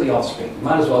goes to the offspring. You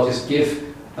might as well just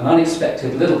give an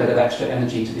unexpected little bit of extra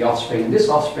energy to the offspring, and this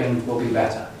offspring will be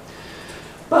better.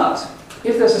 But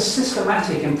if there's a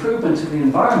systematic improvement in the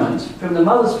environment, from the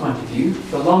mother's point of view,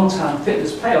 the long-term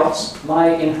fitness payoffs lie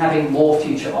in having more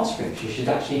future offspring. She should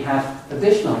actually have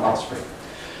additional offspring.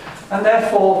 And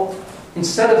therefore,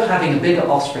 instead of having a bigger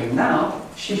offspring now,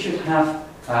 she should have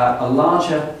a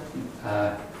larger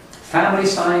family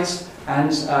size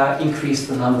and increase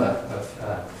the number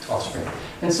of offspring.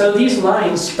 And so these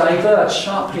lines diverge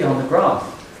sharply on the graph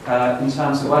in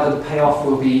terms of whether the payoff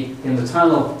will be in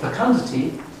maternal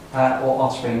fecundity or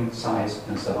offspring size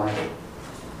and survival.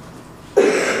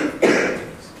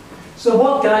 So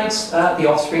what guides the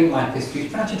offspring life history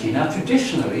strategy? Now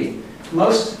traditionally,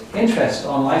 most interest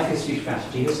on life history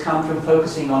strategy has come from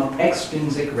focusing on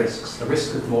extrinsic risks. The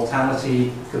risk of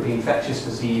mortality, could be infectious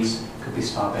disease, could be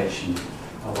starvation,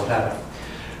 or whatever.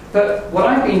 But what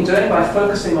I've been doing by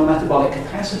focusing on metabolic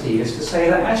capacity is to say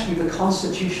that actually the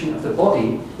constitution of the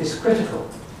body is critical.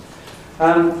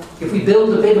 If we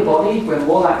build a bigger body, we're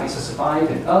more likely to survive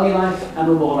in early life and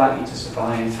we're more likely to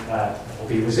survive or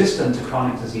be resistant to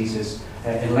chronic diseases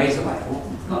in later life.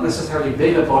 Not necessarily a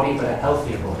bigger body, but a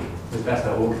healthier body with better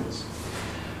organs.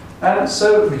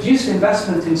 So reduced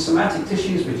investment in somatic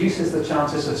tissues reduces the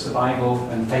chances of survival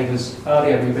and favours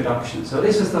earlier reproduction. So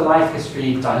this is the life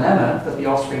history dilemma that the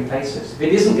offspring faces. If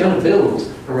it isn't going to build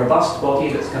a robust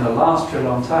body that's going to last for a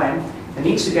long time, it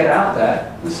needs to get out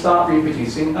there and start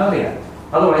reproducing earlier.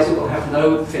 Otherwise it will have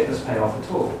no fitness payoff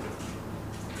at all.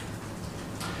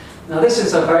 Now this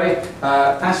is a very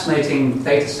fascinating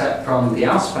data set from the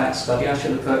Ausbach study. I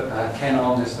should have put Ken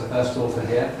on as the first author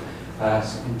here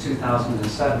in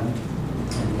 2007 in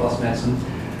PLOS Medicine.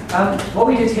 What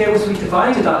we did here was we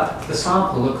divided up the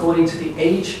sample according to the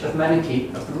age of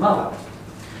menarche of the mother.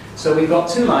 So we've got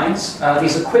two lines.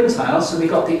 These are quintiles, so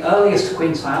we've got the earliest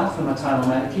quintile for maternal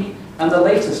menarche and the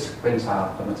latest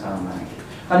quintile for maternal menarche.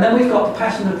 And then we've got the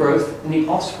pattern of growth in the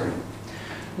offspring.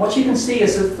 What you can see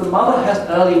is that if the mother has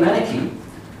early menarche,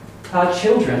 her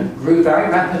children grew very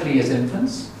rapidly as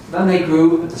infants, then they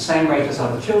grew at the same rate as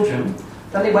other children,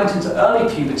 then they went into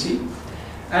early puberty,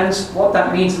 and what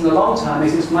that means in the long term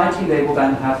is it's likely they will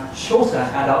then have shorter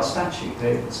adult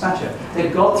stature.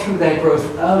 They've got through their growth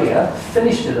earlier,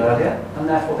 finished it earlier, and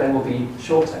therefore they will be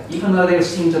shorter, even though they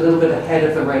seemed a little bit ahead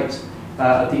of the rate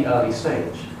at the early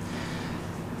stage.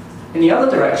 In the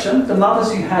other direction, the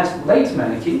mothers who had late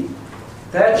menarche,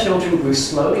 their children grew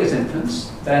slowly as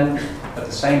infants, then at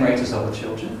the same rate as other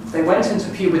children. They went into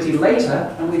puberty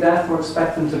later, and we therefore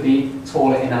expect them to be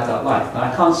taller in adult life. Now,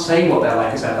 I can't say what they're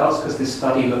like as adults, because this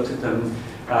study looked at them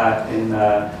at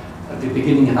the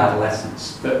beginning of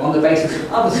adolescence. But on the basis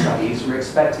of other studies, we're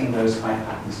expecting those height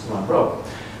patterns to unroll.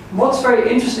 And what's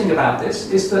very interesting about this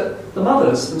is that the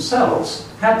mothers themselves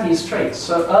had these traits.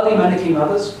 So early menarche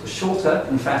mothers were shorter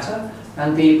and fatter,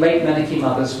 and the late menarche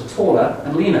mothers were taller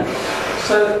and leaner.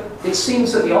 So it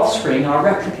seems that the offspring are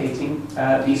replicating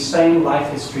these same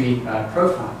life history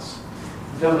profiles.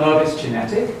 We don't know if it's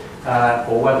genetic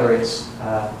or whether it's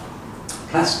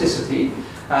plasticity.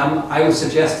 I would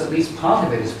suggest at least part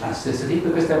of it is plasticity,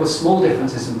 because there were small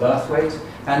differences in birth weight,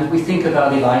 and we think of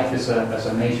early life as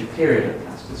a major period of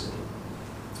plasticity.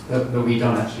 But we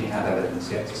don't actually have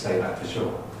evidence yet to say that for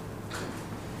sure.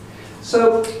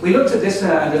 So we looked at this in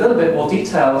a little bit more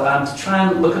detail to try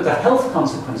and look at the health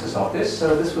consequences of this.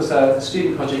 So this was a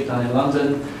student project done in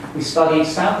London. We studied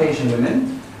South Asian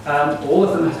women. All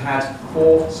of them had had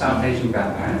poor South Asian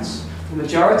grandparents. The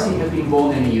majority had been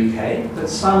born in the UK, but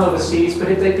some overseas.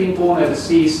 But if they'd been born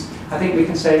overseas, I think we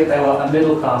can say that they were a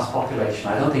middle-class population.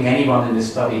 I don't think anyone in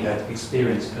this study had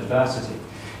experienced adversity.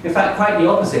 In fact, quite the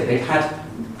opposite. They'd had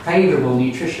favourable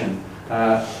nutrition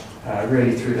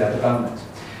really through their development.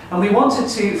 And we wanted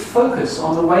to focus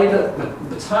on the way that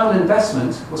maternal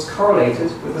investment was correlated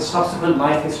with the subsequent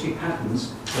life history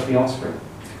patterns of the offspring.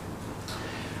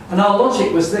 And our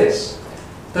logic was this,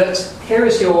 that here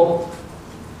is your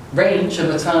range of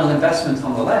maternal investment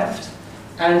on the left,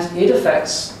 and it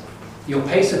affects your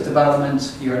pace of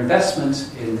development, your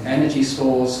investment in energy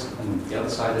stores, and the other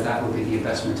side of that will be the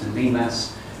investment in lean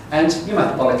mass, and your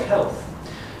metabolic health.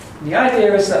 And the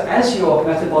idea is that as your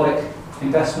metabolic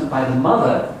investment by the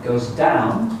mother goes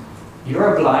down,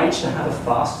 you're obliged to have a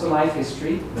faster life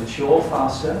history, mature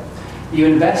faster. You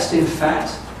invest in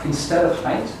fat instead of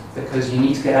height, because you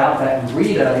need to get out there and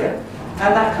breed earlier,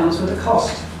 and that comes with a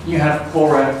cost. You have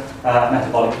poorer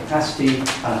metabolic capacity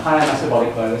and higher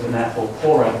metabolic load, and therefore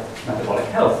poorer metabolic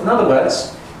health. In other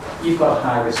words, you've got a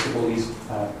higher risk of all these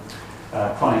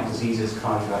chronic diseases,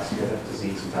 cardiovascular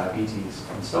disease and diabetes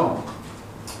and so on.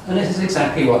 And this is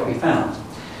exactly what we found.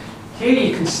 Here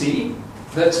you can see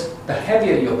that the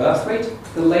heavier your birth weight,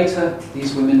 the later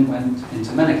these women went into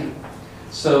menarche.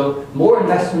 So more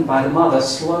investment by the mother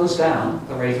slows down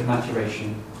the rate of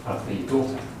maturation of the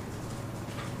daughter.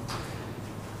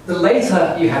 The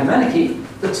later you had menarche,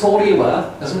 the taller you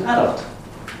were as an adult.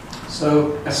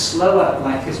 So a slower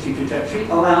life history trajectory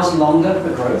allows longer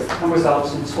for growth and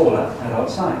results in taller adult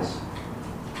size.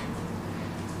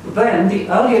 Then, the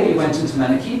earlier you went into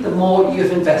menarche, the more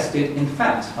you've invested in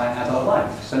fat by adult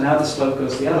life. So now the slope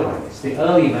goes the other way. It's the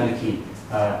early menarche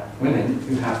women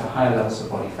who have the higher levels of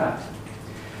body fat.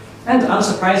 And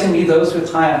unsurprisingly, those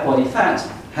with higher body fat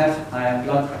have higher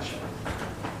blood pressure.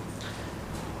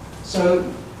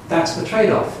 So that's the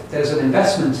trade-off. There's an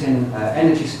investment in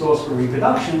energy stores for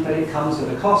reproduction, but it comes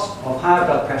at a cost of higher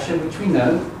blood pressure, which we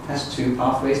know has two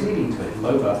pathways leading to it: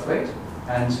 low birth weight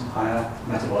and higher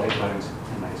metabolic load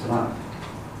in later life.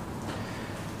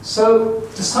 So,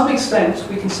 to some extent,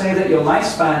 we can say that your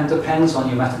lifespan depends on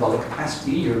your metabolic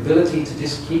capacity, your ability to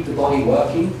just keep the body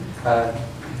working,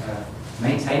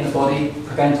 maintain the body,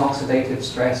 prevent oxidative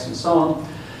stress, and so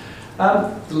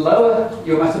on. The lower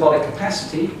your metabolic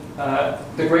capacity,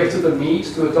 the greater the need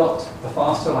to adopt a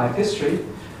faster life history.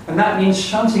 And that means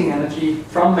shunting energy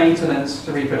from maintenance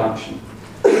to reproduction.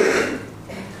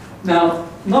 Now,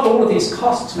 not all of these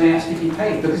costs may actually be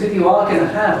paid, because if you are going to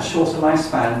have a shorter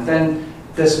lifespan, then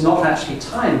there's not actually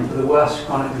time for the worst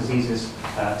chronic diseases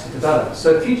to develop.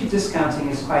 So future discounting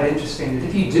is quite interesting, that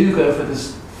if you do go for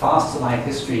this faster life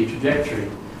history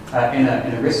trajectory in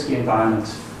a risky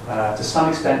environment, to some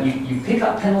extent you pick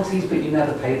up penalties, but you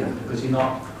never pay them because you're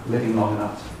not living long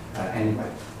enough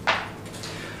anyway.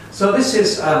 So this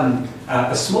is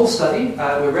a small study.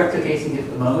 We're replicating it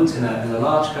at the moment in a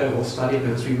large cohort study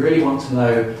because we really want to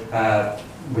know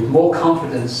with more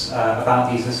confidence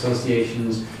about these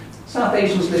associations. South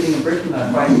Asians living in Britain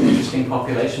are quite an interesting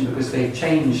population because they've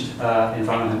changed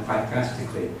environment quite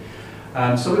drastically.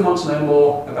 So we want to know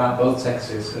more about both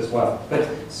sexes as well. But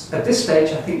at this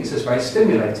stage, I think this is very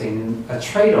stimulating, a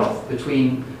trade-off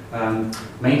between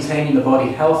maintaining the body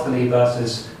healthily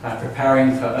versus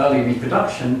preparing for early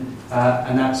reproduction,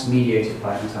 and that's mediated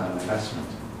by maternal investment.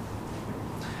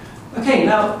 Okay,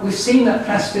 now we've seen that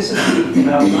plasticity in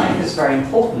our life is very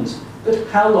important, but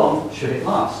how long should it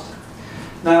last?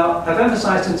 Now, I've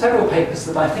emphasized in several papers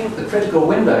that I think the critical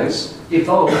windows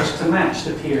evolved to match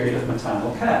the period of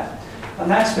maternal care. And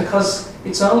that's because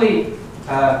it's only,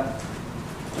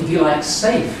 if you like,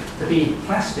 safe to be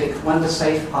plastic when the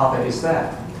safe harbour is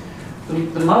there.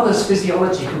 The mother's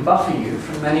physiology can buffer you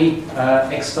from many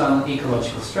external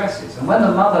ecological stresses. And when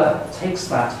the mother takes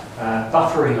that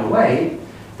buffering away,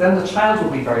 then the child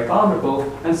will be very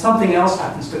vulnerable, and something else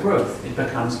happens to growth. It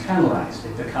becomes canalized.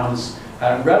 It becomes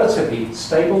relatively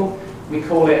stable. We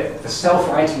call it the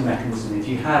self-righting mechanism. If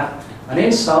you have an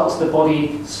insult, the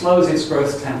body slows its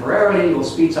growth temporarily or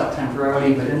speeds up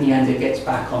temporarily, but in the end it gets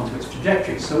back onto its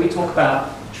trajectory. So we talk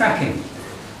about tracking.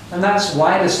 And that's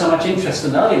why there's so much interest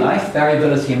in early life.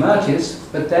 Variability emerges,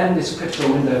 but then this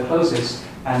critical window closes,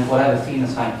 and whatever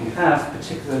phenotype you have,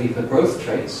 particularly the growth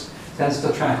traits, tends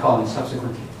to track on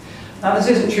subsequently. Now, this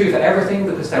isn't true for everything,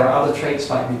 because there are other traits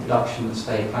like reproduction that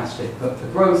stay plastic, but for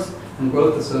growth and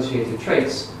growth-associated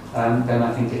traits, then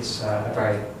I think it's a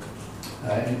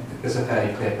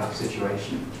fairly clear-cut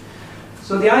situation.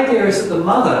 So the idea is that the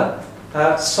mother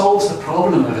solves the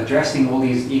problem of addressing all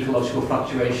these ecological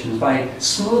fluctuations by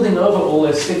smoothing over all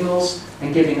those signals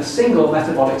and giving a single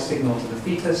metabolic signal to the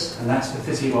fetus, and that's the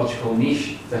physiological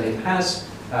niche that it has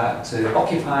to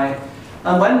occupy.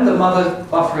 And when the mother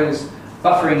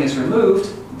buffering is removed,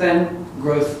 then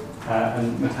growth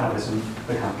and metabolism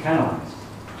become canalized.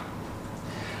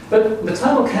 But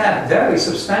maternal care varies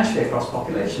substantially across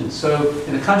populations. So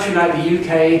in a country like the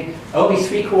UK, only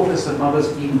 3/4 of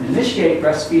mothers even initiate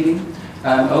breastfeeding,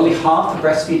 only half are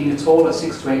breastfeeding at all at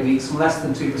 6 to 8 weeks, and less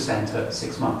than 2% at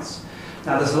 6 months.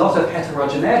 Now, there's a lot of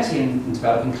heterogeneity in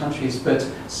developing countries, but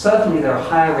certainly there are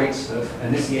higher rates of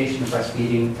initiation of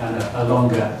breastfeeding and a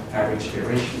longer average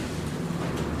duration.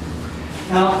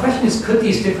 Now, the question is, could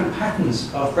these different patterns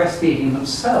of breastfeeding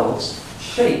themselves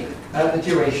shape the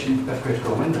duration of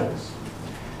critical windows?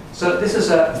 So this is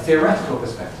a theoretical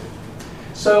perspective.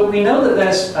 So we know that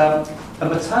there's a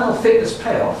maternal fitness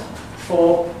payoff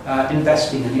for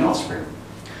investing in the offspring.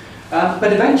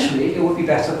 But eventually it would be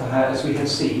better for her, as we have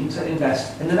seen, to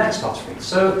invest in the next offspring.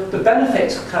 So the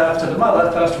benefit curve to the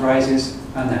mother first rises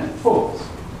and then falls.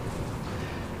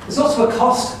 There's also a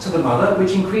cost to the mother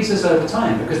which increases over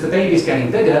time because the baby is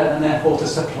getting bigger, and therefore to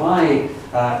supply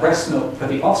breast milk for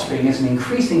the offspring is an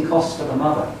increasing cost for the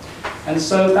mother. And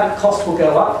so that cost will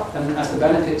go up, and as the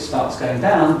benefit starts going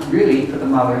down, really for the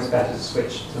mother it's better to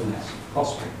switch to the next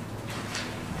offspring.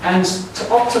 And to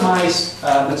optimize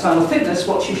maternal fitness,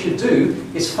 what she should do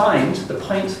is find the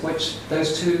point which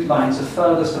those two lines are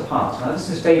furthest apart. Now, this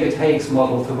is David Haig's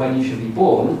model for when you should be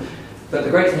born, but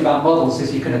the great thing about models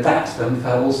is you can adapt them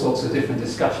for all sorts of different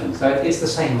discussions. So it's the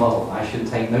same model. I should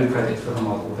take no credit for the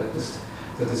model, but just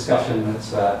the discussion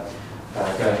that's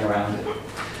going around it.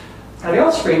 Now, the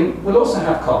offspring will also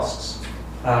have costs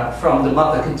from the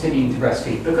mother continuing to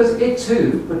breastfeed, because it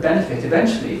too would benefit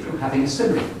eventually from having a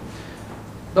sibling.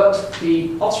 But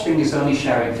the offspring is only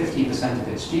sharing 50% of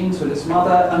its genes with its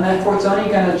mother, and therefore it's only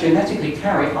going to genetically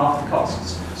carry half the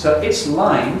costs. So its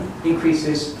line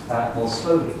increases more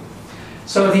slowly.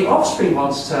 So if the offspring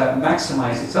wants to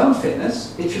maximize its own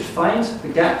fitness, it should find the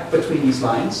gap between these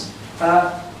lines,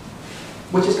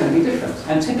 which is going to be different.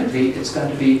 And typically it's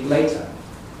going to be later.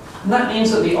 And that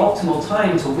means that the optimal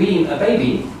time to wean a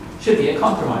baby should be a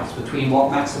compromise between what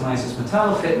maximizes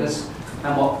maternal fitness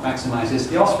and what maximizes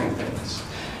the offspring fitness.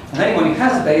 And anyone who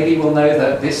has a baby will know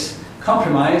that this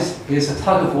compromise is a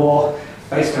tug of war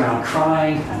based around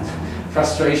crying and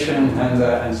frustration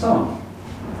and so on.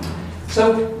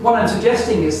 So what I'm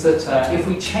suggesting is that if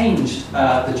we changed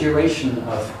the duration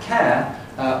of care,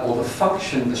 or the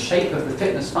function, the shape of the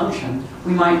fitness function,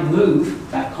 we might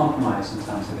move that compromise in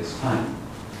terms of its time.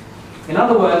 In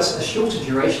other words, a shorter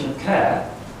duration of care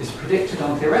is predicted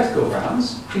on theoretical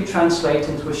grounds to translate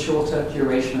into a shorter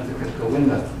duration of the critical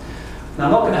window. Now,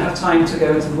 I'm not going to have time to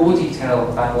go into more detail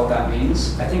about what that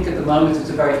means. I think at the moment it's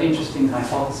a very interesting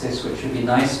hypothesis which would be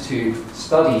nice to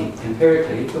study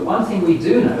empirically. But one thing we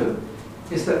do know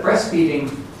is that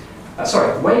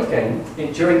weight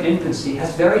gain during infancy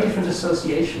has very different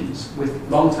associations with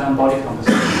long-term body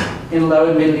composition in low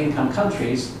and middle-income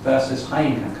countries versus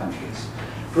high-income countries.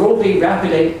 Broadly,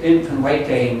 rapid infant weight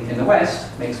gain in the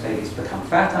West makes babies become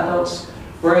fat adults,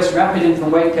 whereas rapid infant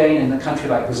weight gain in a country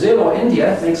like Brazil or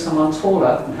India makes someone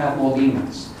taller and have more lean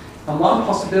mass. And one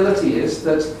possibility is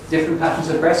that different patterns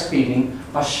of breastfeeding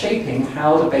are shaping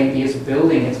how the baby is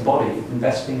building its body,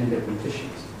 investing in different tissues.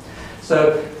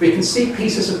 So we can see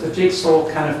pieces of the jigsaw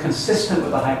kind of consistent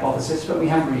with the hypothesis, but we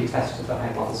haven't really tested the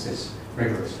hypothesis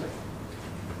rigorously.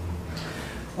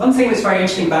 One thing that's very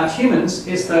interesting about humans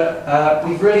is that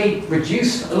we've really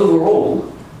reduced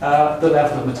overall the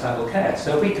level of maternal care.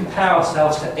 So if we compare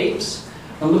ourselves to apes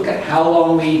and look at how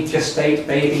long we gestate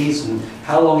babies and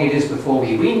how long it is before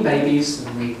we wean babies,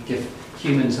 and we give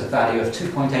humans a value of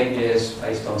 2.8 years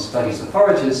based on studies of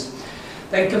foragers,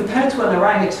 then compared to an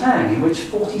orangutan, in which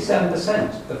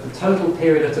 47% of the total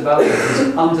period of development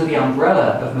is under the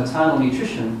umbrella of maternal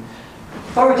nutrition,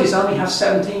 foragers only have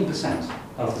 17%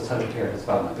 of the total period of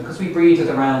development, because we breed at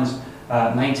around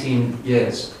 19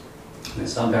 years.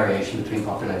 There's some variation between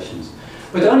populations.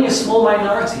 But only a small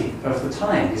minority of the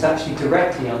time is actually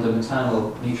directly under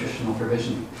maternal nutritional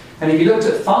provision. And if you looked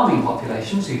at farming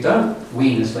populations who don't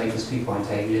wean as late as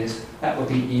 2.8 years, that would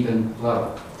be even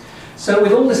lower. So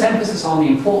with all this emphasis on the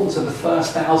importance of the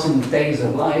first 1,000 days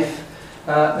of life,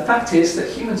 the fact is that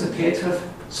humans appear to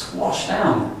have squashed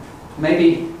down.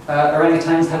 Maybe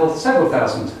orangutans have several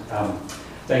thousand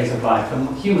days of life,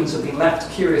 and humans have been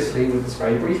left curiously with this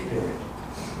very brief period.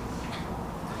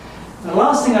 The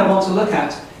last thing I want to look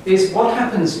at is what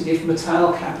happens if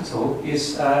maternal capital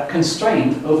is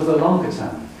constrained over the longer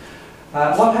term.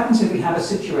 What happens if we have a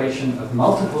situation of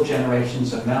multiple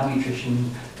generations of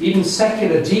malnutrition, even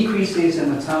secular decreases in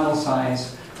maternal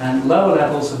size, and lower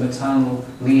levels of maternal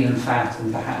lean and fat,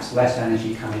 and perhaps less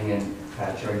energy coming in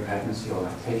during pregnancy or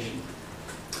lactation?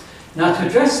 Now, to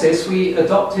address this, we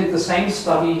adopted the same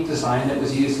study design that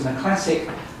was used in a classic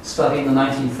study in the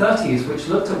 1930s, which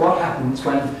looked at what happens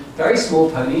when very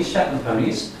small ponies, Shetland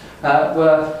ponies,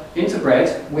 were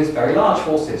interbred with very large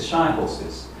horses, Shire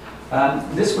horses.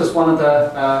 This was one of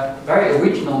the very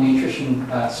original nutrition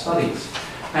studies.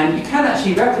 And you can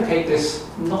actually replicate this,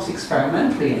 not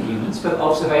experimentally in humans, but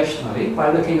observationally,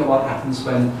 by looking at what happens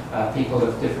when people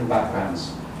of different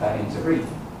backgrounds interbreed.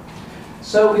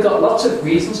 So we got lots of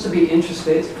reasons to be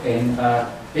interested in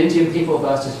Indian people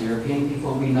versus European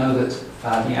people. We know that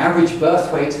the average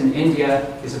birth weight in India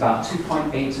is about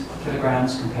 2.8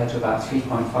 kilograms compared to about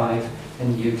 3.5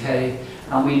 in the UK.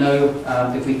 And we know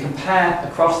if we compare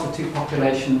across the two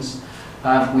populations,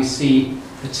 we see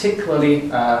particularly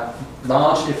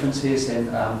large differences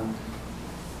in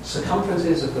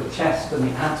circumferences of the chest and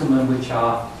the abdomen, which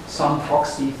are some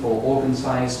proxy for organ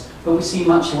size, but we see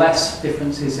much less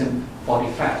differences in body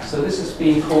fat. So this is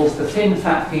being called the thin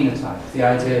fat phenotype, the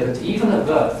idea that even at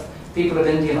birth, people of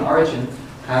Indian origin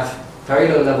have very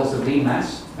low levels of lean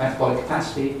mass, metabolic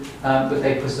capacity, but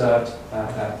they preserved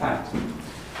fat.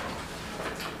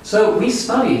 So we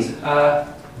studied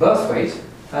birth weight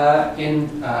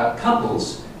in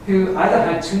couples who either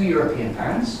had two European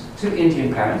parents, two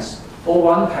Indian parents, or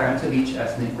one parent of each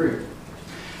ethnic group.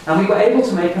 And we were able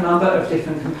to make a number of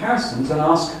different comparisons and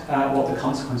ask what the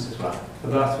consequences were for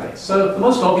birth weight. So the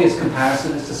most obvious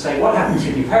comparison is to say, what happens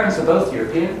if your parents are both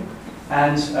European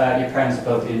and your parents are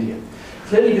both Indian?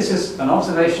 Clearly this is an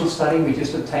observational study. We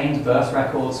just obtained birth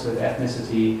records with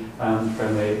ethnicity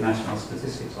from the National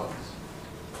Statistics Office.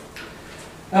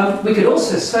 We could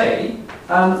also say,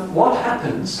 what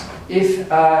happens if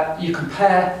you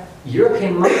compare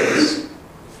European mothers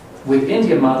with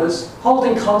Indian mothers,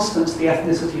 holding constant the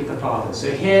ethnicity of the fathers.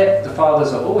 So here, the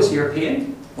fathers are always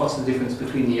European. What's the difference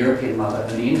between the European mother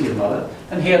and the Indian mother?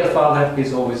 And here, the father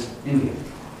is always Indian.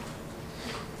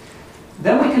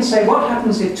 Then we can say, what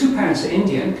happens if two parents are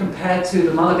Indian compared to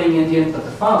the mother being Indian, but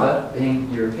the father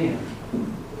being European?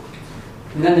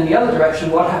 And then in the other direction,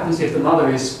 what happens if the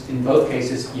mother is, in both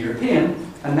cases,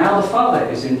 European, and now the father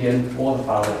is Indian, or the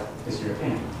father is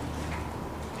European?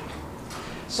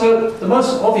 So the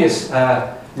most obvious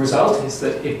result is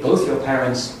that if both your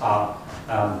parents are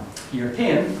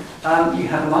European, you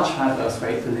have a much higher birth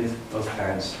rate than if both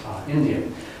parents are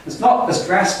Indian. It's not as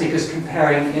drastic as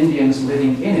comparing Indians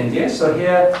living in India. So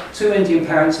here, 2 Indian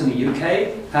parents in the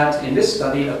UK had, in this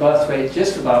study, a birth rate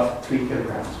just above 3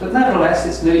 kilograms. But nevertheless,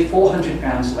 it's nearly 400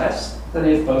 grams less than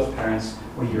if both parents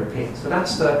were European. So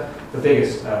that's the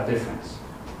biggest difference.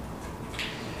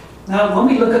 Now, when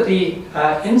we look at the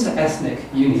inter-ethnic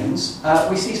unions,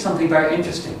 we see something very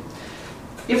interesting.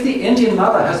 If the Indian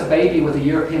mother has a baby with a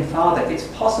European father, it's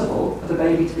possible for the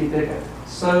baby to be bigger.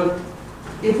 So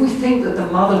if we think that the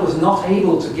mother was not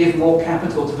able to give more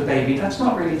capital to the baby, that's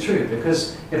not really true,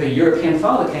 because if a European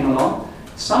father came along,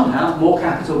 somehow more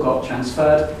capital got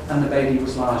transferred and the baby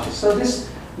was larger. So this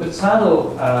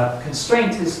maternal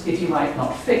constraint is, if you like,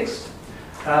 not fixed.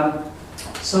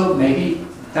 So maybe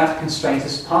that constraint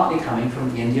is partly coming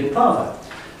from the Indian father.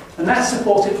 And that's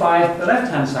supported by the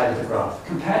left-hand side of the graph.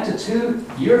 Compared to 2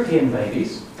 European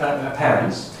babies,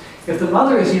 parents, if the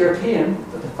mother is European,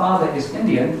 but the father is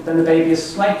Indian, then the baby is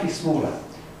slightly smaller.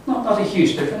 Not a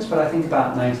huge difference, but I think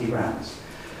about 90 grams.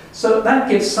 So that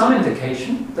gives some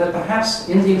indication that perhaps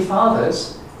Indian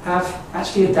fathers have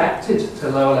actually adapted to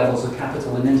lower levels of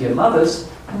capital than Indian mothers,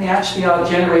 and they actually are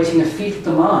generating a fetal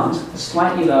demand for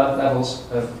slightly lower levels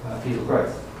of fetal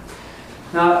growth.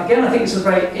 Now, again, I think this is a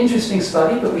very interesting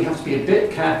study, but we have to be a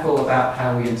bit careful about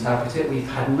how we interpret it. We've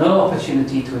had no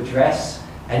opportunity to address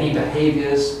any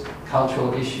behaviors,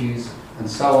 cultural issues, and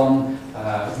so on.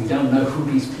 We don't know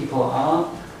who these people are.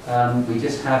 We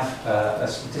just have a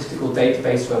statistical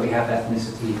database where we have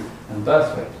ethnicity and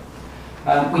birth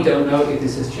rate. We don't know if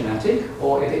this is genetic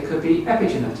or if it could be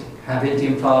epigenetic. Have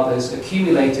Indian fathers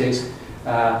accumulated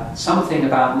something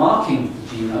about marking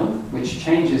the genome which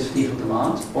changes fetal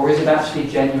demand, or is it actually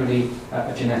genuinely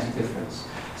a genetic difference?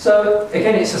 So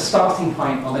again, it's a starting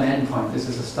point of an end point. This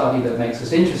is a study that makes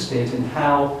us interested in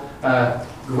how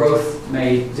growth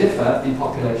may differ in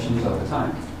populations over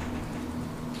time.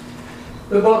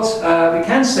 But what we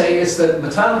can say is that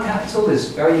maternal capital is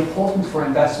very important for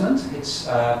investment.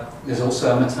 There's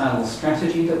also a maternal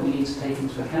strategy that we need to take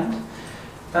into account.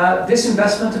 This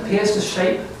investment appears to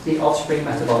shape the offspring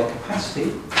metabolic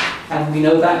capacity, and we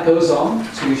know that goes on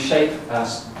to shape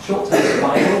short-term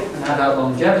survival and adult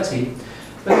longevity.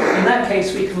 But in that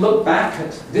case, we can look back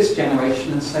at this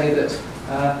generation and say that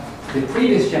the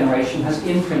previous generation has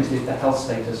imprinted the health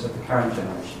status of the current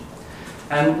generation.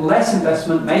 And less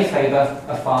investment may favour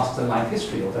a faster life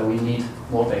history, although we need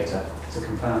more data to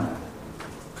confirm that.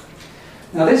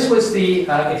 Now this was the,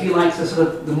 if you like, the sort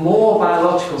of the more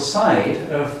biological side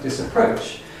of this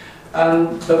approach.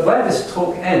 But where this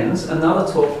talk ends, another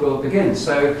talk will begin.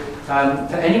 So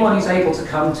for anyone who's able to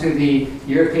come to the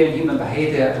European Human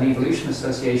Behaviour and Evolution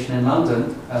Association in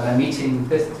London, they're meeting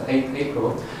 5th to 8th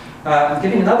April, I'm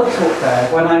giving another talk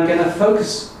there when I'm going to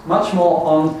focus much more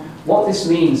on what this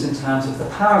means in terms of the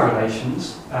power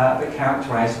relations that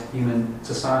characterize human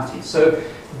society. So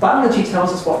biology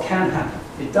tells us what can happen.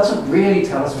 It doesn't really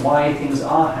tell us why things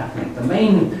are happening. The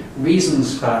main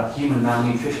reasons for human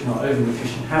malnutrition or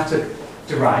overnutrition have to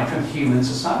derive from human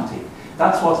society.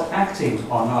 That's what's acting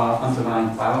on our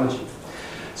underlying biology.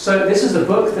 So this is a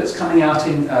book that's coming out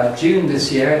in June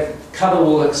this year. Cover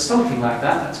will look something like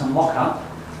that. That's a mock-up.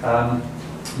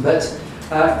 But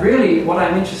really what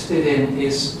I'm interested in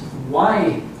is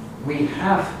why we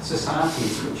have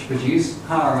societies which produce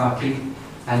hierarchy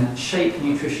and shape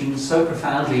nutrition so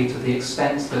profoundly to the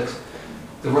extent that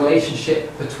the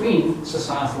relationship between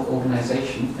societal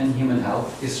organization and human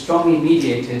health is strongly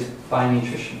mediated by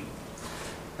nutrition.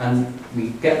 And we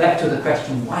get left with the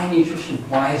question, why nutrition?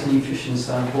 Why is nutrition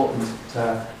so important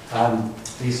to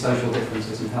these social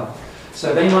differences in health?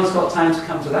 So if anyone's got time to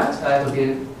come to that, it'll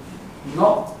be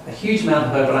not a huge amount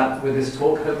of overlap with this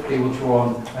talk. Hopefully we'll draw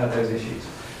on those issues.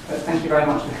 But thank you very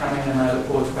much for coming, and I look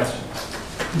forward to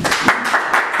questions.